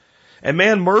happened. And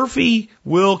man, Murphy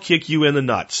will kick you in the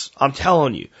nuts. I'm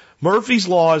telling you. Murphy's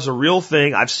Law is a real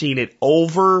thing. I've seen it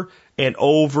over and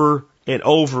over and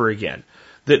over again.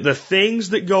 The things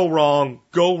that go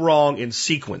wrong in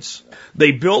sequence.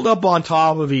 They build up on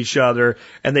top of each other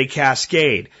and they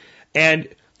cascade. And,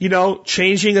 you know,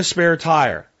 changing a spare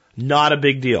tire, not a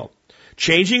big deal.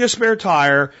 Changing a spare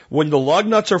tire when the lug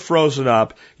nuts are frozen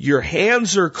up, your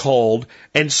hands are cold,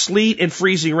 and sleet and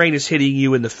freezing rain is hitting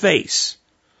you in the face.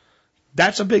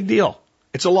 That's a big deal.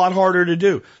 It's a lot harder to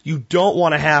do. You don't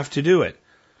want to have to do it.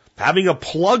 Having a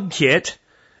plug kit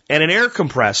and an air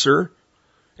compressor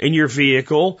in your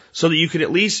vehicle so that you can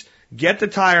at least get the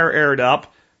tire aired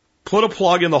up, put a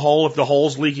plug in the hole if the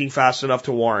hole's leaking fast enough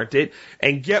to warrant it,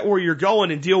 and get where you're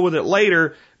going and deal with it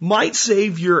later might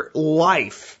save your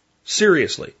life.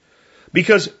 Seriously.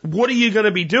 Because what are you going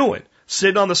to be doing?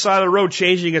 Sitting on the side of the road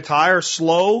changing a tire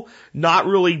slow, not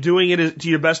really doing it to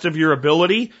your best of your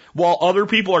ability, while other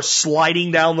people are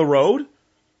sliding down the road?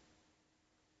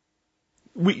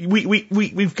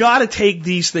 We've got to take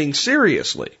these things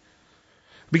seriously.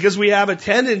 Because we have a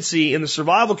tendency in the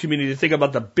survival community to think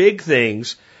about the big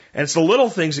things, and it's the little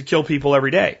things that kill people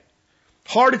every day.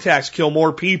 Heart attacks kill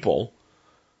more people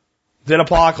than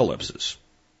apocalypses.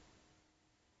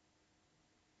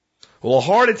 Well, a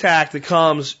heart attack that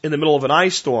comes in the middle of an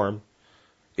ice storm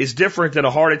is different than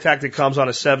a heart attack that comes on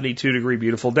a 72-degree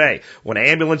beautiful day, when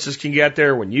ambulances can get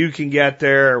there, when you can get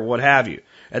there, what have you.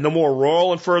 And the more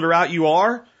rural and further out you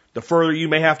are, the further you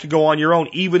may have to go on your own,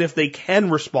 even if they can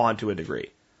respond to a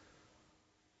degree.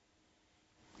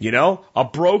 You know, a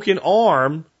broken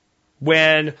arm,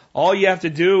 when all you have to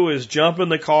do is jump in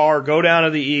the car, go down to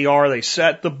the ER, they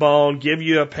set the bone, give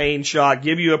you a pain shot,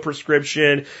 give you a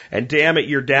prescription, and damn it,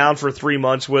 you're down for 3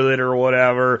 months with it or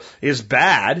whatever, is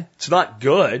bad. It's not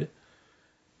good.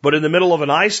 But in the middle of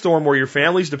an ice storm where your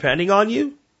family's depending on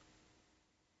you,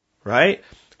 right?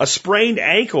 A sprained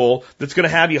ankle that's going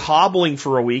to have you hobbling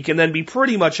for a week and then be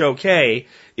pretty much okay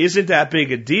isn't that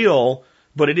big a deal,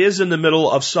 but it is in the middle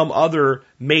of some other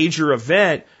major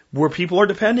event where people are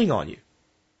depending on you.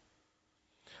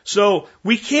 So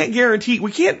we can't guarantee,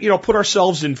 we can't, put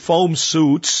ourselves in foam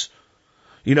suits,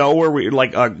 where we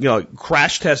like,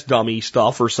 crash test dummy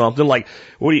stuff or something like,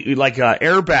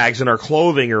 airbags in our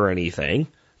clothing or anything.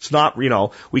 It's not,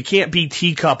 we can't be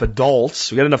teacup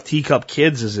adults. We got enough teacup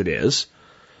kids as it is.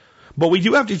 But we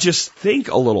do have to just think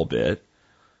a little bit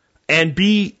and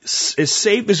be as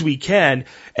safe as we can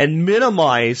and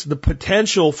minimize the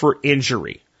potential for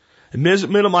injury.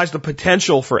 Minimize the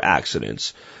potential for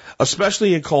accidents,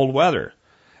 especially in cold weather.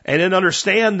 And then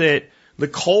understand that the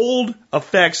cold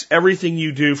affects everything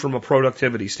you do from a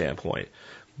productivity standpoint.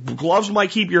 Gloves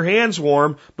might keep your hands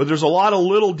warm, but there's a lot of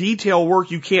little detail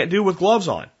work you can't do with gloves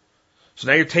on. So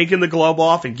now you're taking the glove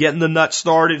off and getting the nut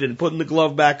started and putting the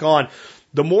glove back on.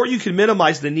 The more you can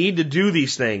minimize the need to do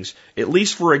these things, at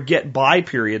least for a get-by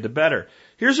period, the better.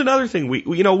 Here's another thing.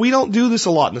 We don't do this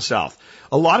a lot in the South.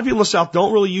 A lot of people in the South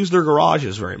don't really use their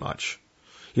garages very much.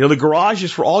 The garage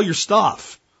is for all your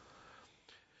stuff.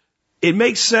 It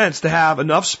makes sense to have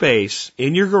enough space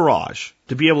in your garage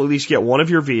to be able to at least get one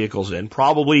of your vehicles in,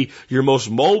 probably your most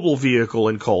mobile vehicle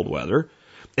in cold weather.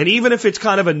 And even if it's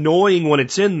kind of annoying when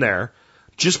it's in there,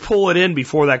 just pull it in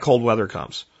before that cold weather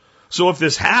comes. So if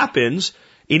this happens,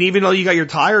 and even though you got your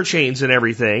tire chains and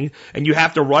everything, and you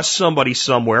have to rush somebody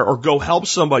somewhere or go help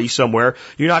somebody somewhere,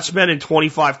 you're not spending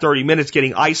 25, 30 minutes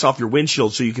getting ice off your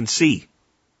windshield so you can see.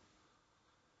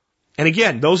 And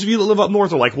again, those of you that live up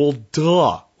north are like, well,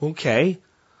 duh, okay.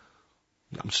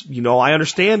 I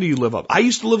understand you live up. I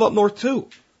used to live up north too.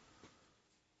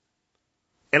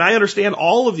 And I understand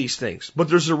all of these things, but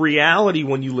there's a reality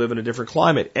when you live in a different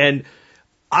climate. And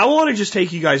I want to just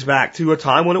take you guys back to a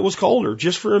time when it was colder,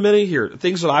 just for a minute here,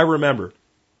 things that I remember.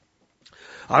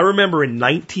 I remember in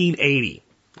 1980,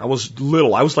 I was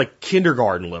little, I was like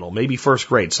kindergarten little, maybe first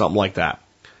grade, something like that.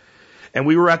 And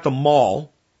we were at the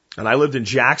mall, and I lived in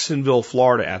Jacksonville,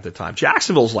 Florida at the time.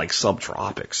 Jacksonville's like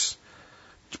subtropics.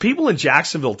 People in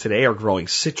Jacksonville today are growing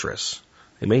citrus.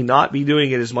 They may not be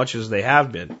doing it as much as they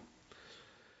have been. And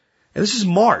this is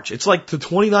March. It's like the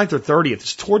 29th or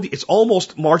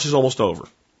 30th. March is almost over.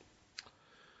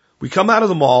 We come out of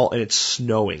the mall and it's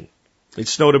snowing. It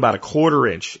snowed about a quarter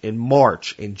inch in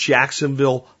March in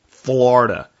Jacksonville,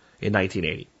 Florida in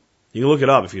 1980. You can look it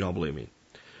up if you don't believe me.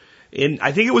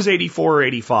 I think it was 84 or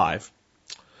 85.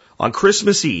 On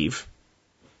Christmas Eve,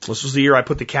 This was the year I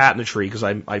put the cat in the tree because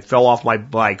I fell off my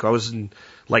bike. I was in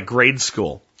like grade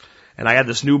school, and I had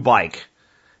this new bike,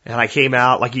 and I came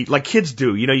out like kids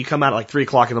do. You know, you come out at like 3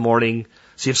 o'clock in the morning,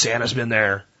 see if Santa's been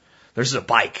there. There's a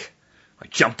bike. I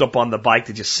jumped up on the bike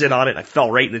to just sit on it, and I fell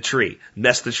right in the tree,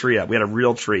 messed the tree up. We had a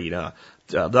real tree, you know,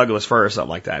 Douglas fir or something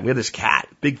like that. We had this cat,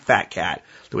 big fat cat,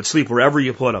 that would sleep wherever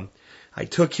you put him. I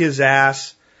took his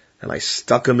ass and I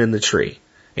stuck him in the tree,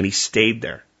 and he stayed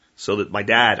there. So that my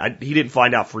dad, he didn't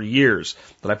find out for years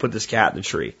that I put this cat in the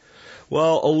tree.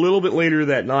 Well, a little bit later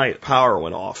that night, power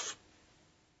went off.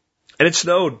 And it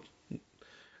snowed.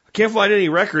 I can't find any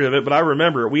record of it, but I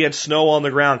remember we had snow on the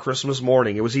ground Christmas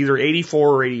morning. It was either 84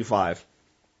 or 85.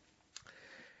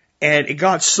 And it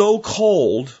got so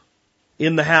cold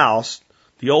in the house,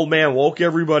 the old man woke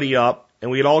everybody up, and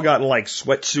we had all gotten like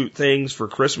sweatsuit things for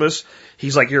Christmas.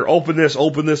 He's like, here, open this,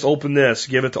 open this, open this.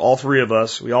 Give it to all three of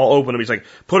us. We all open them. He's like,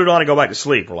 put it on and go back to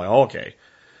sleep. We're like, oh, okay.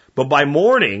 But by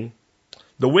morning,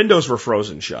 the windows were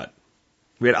frozen shut.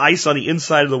 We had ice on the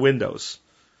inside of the windows.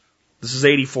 This is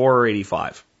 84 or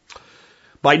 85.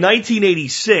 By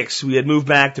 1986, we had moved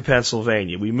back to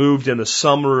Pennsylvania. We moved in the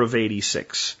summer of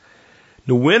 86.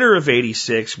 The winter of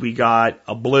 86, we got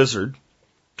a blizzard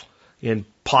in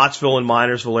Pottsville and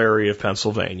Minersville area of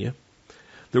Pennsylvania.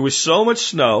 There was so much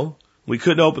snow, we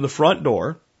couldn't open the front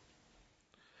door.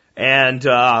 And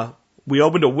we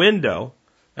opened a window,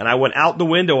 and I went out the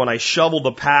window and I shoveled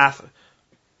the path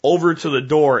over to the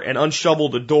door and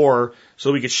unshoveled the door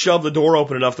so we could shove the door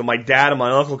open enough that my dad and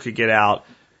my uncle could get out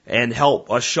and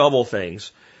help us shovel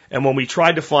things. And when we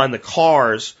tried to find the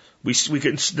cars, we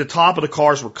could, the top of the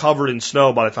cars were covered in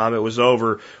snow by the time it was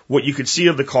over. What you could see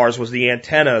of the cars was the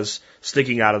antennas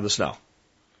sticking out of the snow.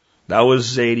 That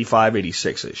was 85,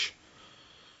 86-ish.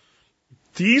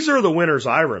 These are the winters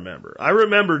I remember. I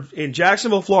remember in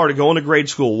Jacksonville, Florida, going to grade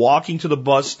school, walking to the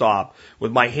bus stop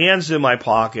with my hands in my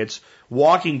pockets,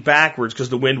 walking backwards because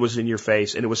the wind was in your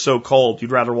face and it was so cold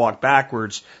you'd rather walk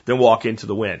backwards than walk into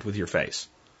the wind with your face.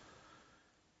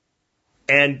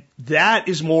 And that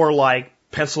is more like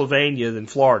Pennsylvania than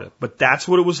Florida. But that's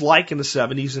what it was like in the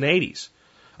 70s and 80s.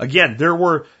 Again, there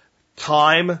were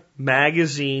Time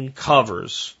magazine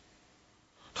covers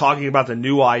talking about the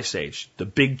new ice age, the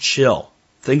big chill,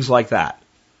 things like that.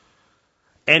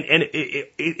 And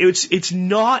it's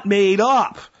not made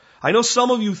up. I know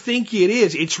some of you think it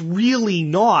is. It's really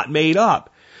not made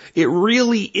up. It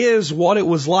really is what it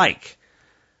was like.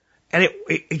 And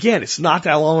again, it's not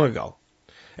that long ago.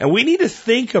 And we need to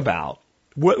think about,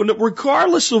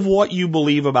 regardless of what you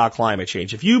believe about climate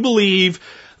change, if you believe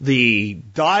the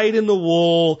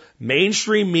dyed-in-the-wool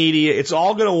mainstream media, it's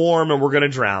all going to warm and we're going to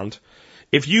drown.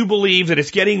 If you believe that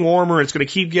it's getting warmer, it's going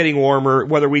to keep getting warmer,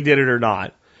 whether we did it or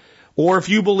not. Or if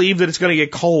you believe that it's going to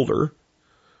get colder,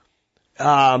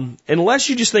 unless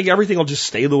you just think everything will just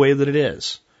stay the way that it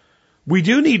is. We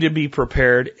do need to be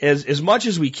prepared as much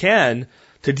as we can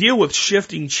to deal with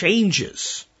shifting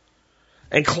changes.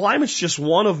 And climate's just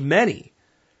one of many.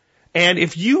 And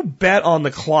if you bet on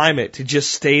the climate to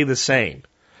just stay the same,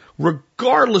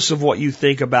 regardless of what you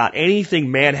think about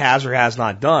anything man has or has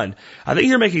not done, I think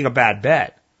you're making a bad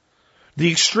bet.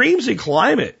 The extremes in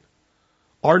climate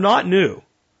are not new.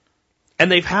 And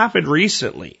they've happened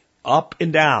recently, up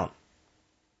and down,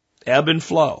 ebb and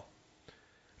flow.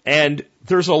 And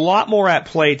there's a lot more at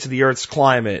play to the Earth's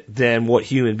climate than what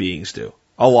human beings do.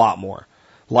 A lot more.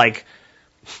 Like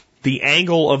the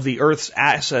angle of the Earth's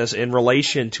axis in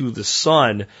relation to the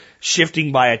sun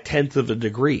shifting by 1/10 of a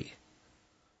degree.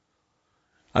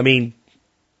 I mean,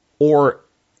 or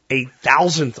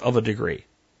 1,000th of a degree.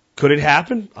 Could it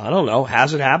happen? I don't know.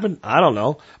 Has it happened? I don't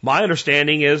know. My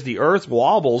understanding is the Earth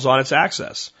wobbles on its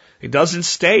axis. It doesn't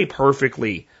stay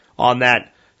perfectly on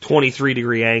that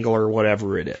 23-degree angle or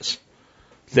whatever it is.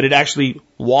 That it actually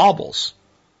wobbles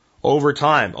over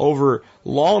time, over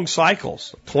long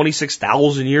cycles,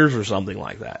 26,000 years or something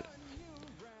like that.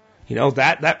 You know,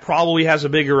 that probably has a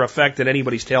bigger effect than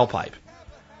anybody's tailpipe.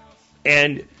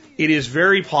 And it is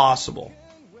very possible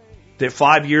that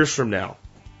 5 years from now,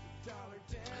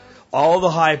 all the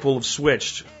hype will have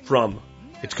switched from,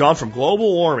 it's gone from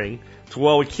global warming to,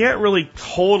 well, we can't really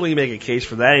totally make a case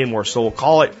for that anymore, so we'll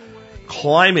call it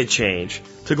climate change,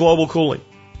 to global cooling.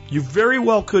 You very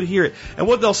well could hear it. And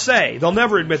what they'll say, they'll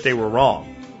never admit they were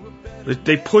wrong.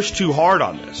 They pushed too hard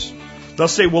on this. They'll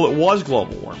say, well, it was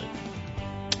global warming.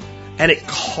 And it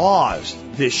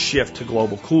caused this shift to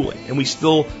global cooling.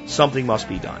 And something must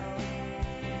be done.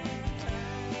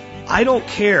 I don't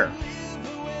care.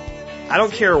 I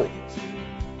don't care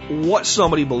what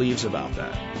somebody believes about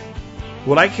that.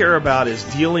 What I care about is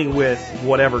dealing with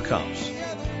whatever comes.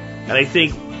 And I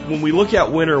think when we look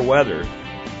at winter weather,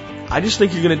 I just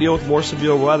think you're going to deal with more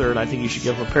severe weather, and I think you should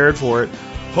get prepared for it.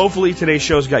 Hopefully today's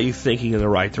show's got you thinking in the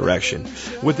right direction.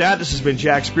 With that, this has been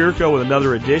Jack Spirko with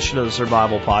another edition of the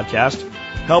Survival Podcast,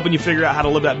 helping you figure out how to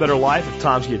live that better life if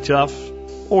times get tough,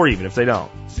 or even if they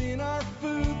don't. Seeing our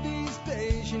food these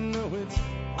days, you know it's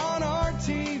on our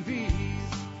TVs.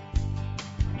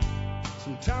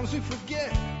 Sometimes we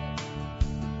forget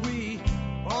we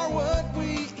are what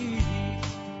we eat.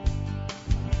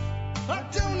 I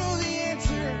don't know the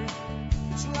answer.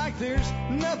 It's like there's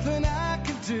nothing I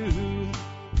can do.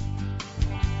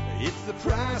 It's the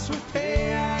price we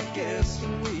pay, I guess,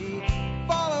 when we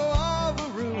follow all the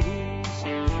rules.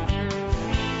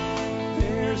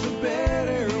 There's a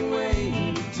better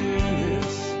way to do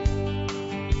this.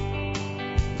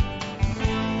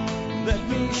 Let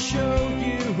me show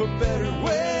you a better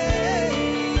way.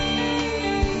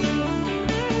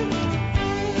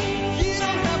 You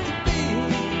don't have to be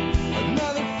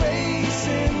another face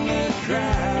in the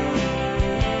crowd.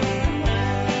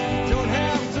 Don't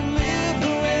have to live the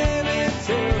way they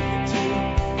tell you to.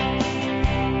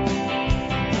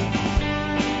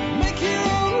 Make your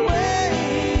own way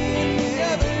and the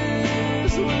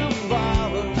others will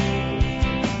follow.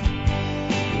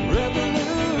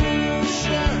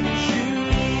 Revolution is you.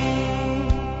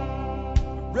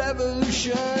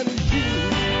 Revolution is you.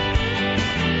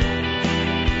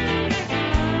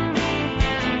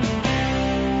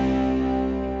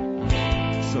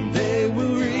 Someday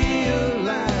we'll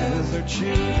realize our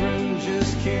children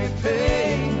just can't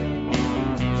pay.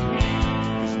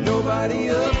 'Cause nobody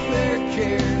up there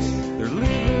cares. They're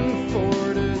living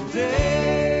for today.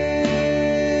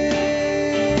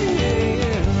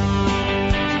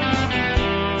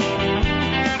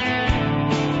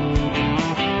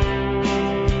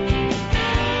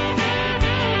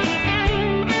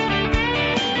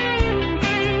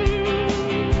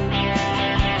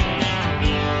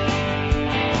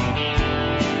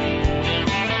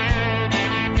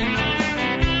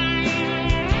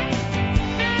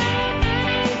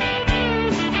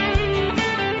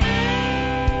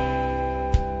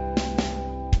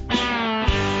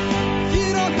 You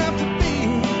don't have to be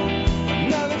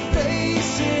another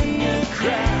face in the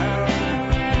crowd.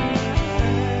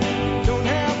 Don't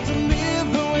have to live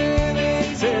the way they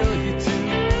tell you to.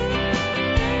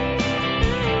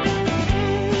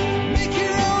 Make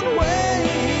your own way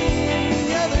and the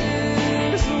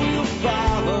others will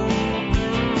follow.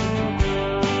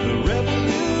 The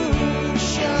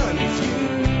revolution is you.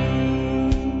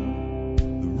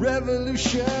 The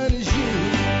revolution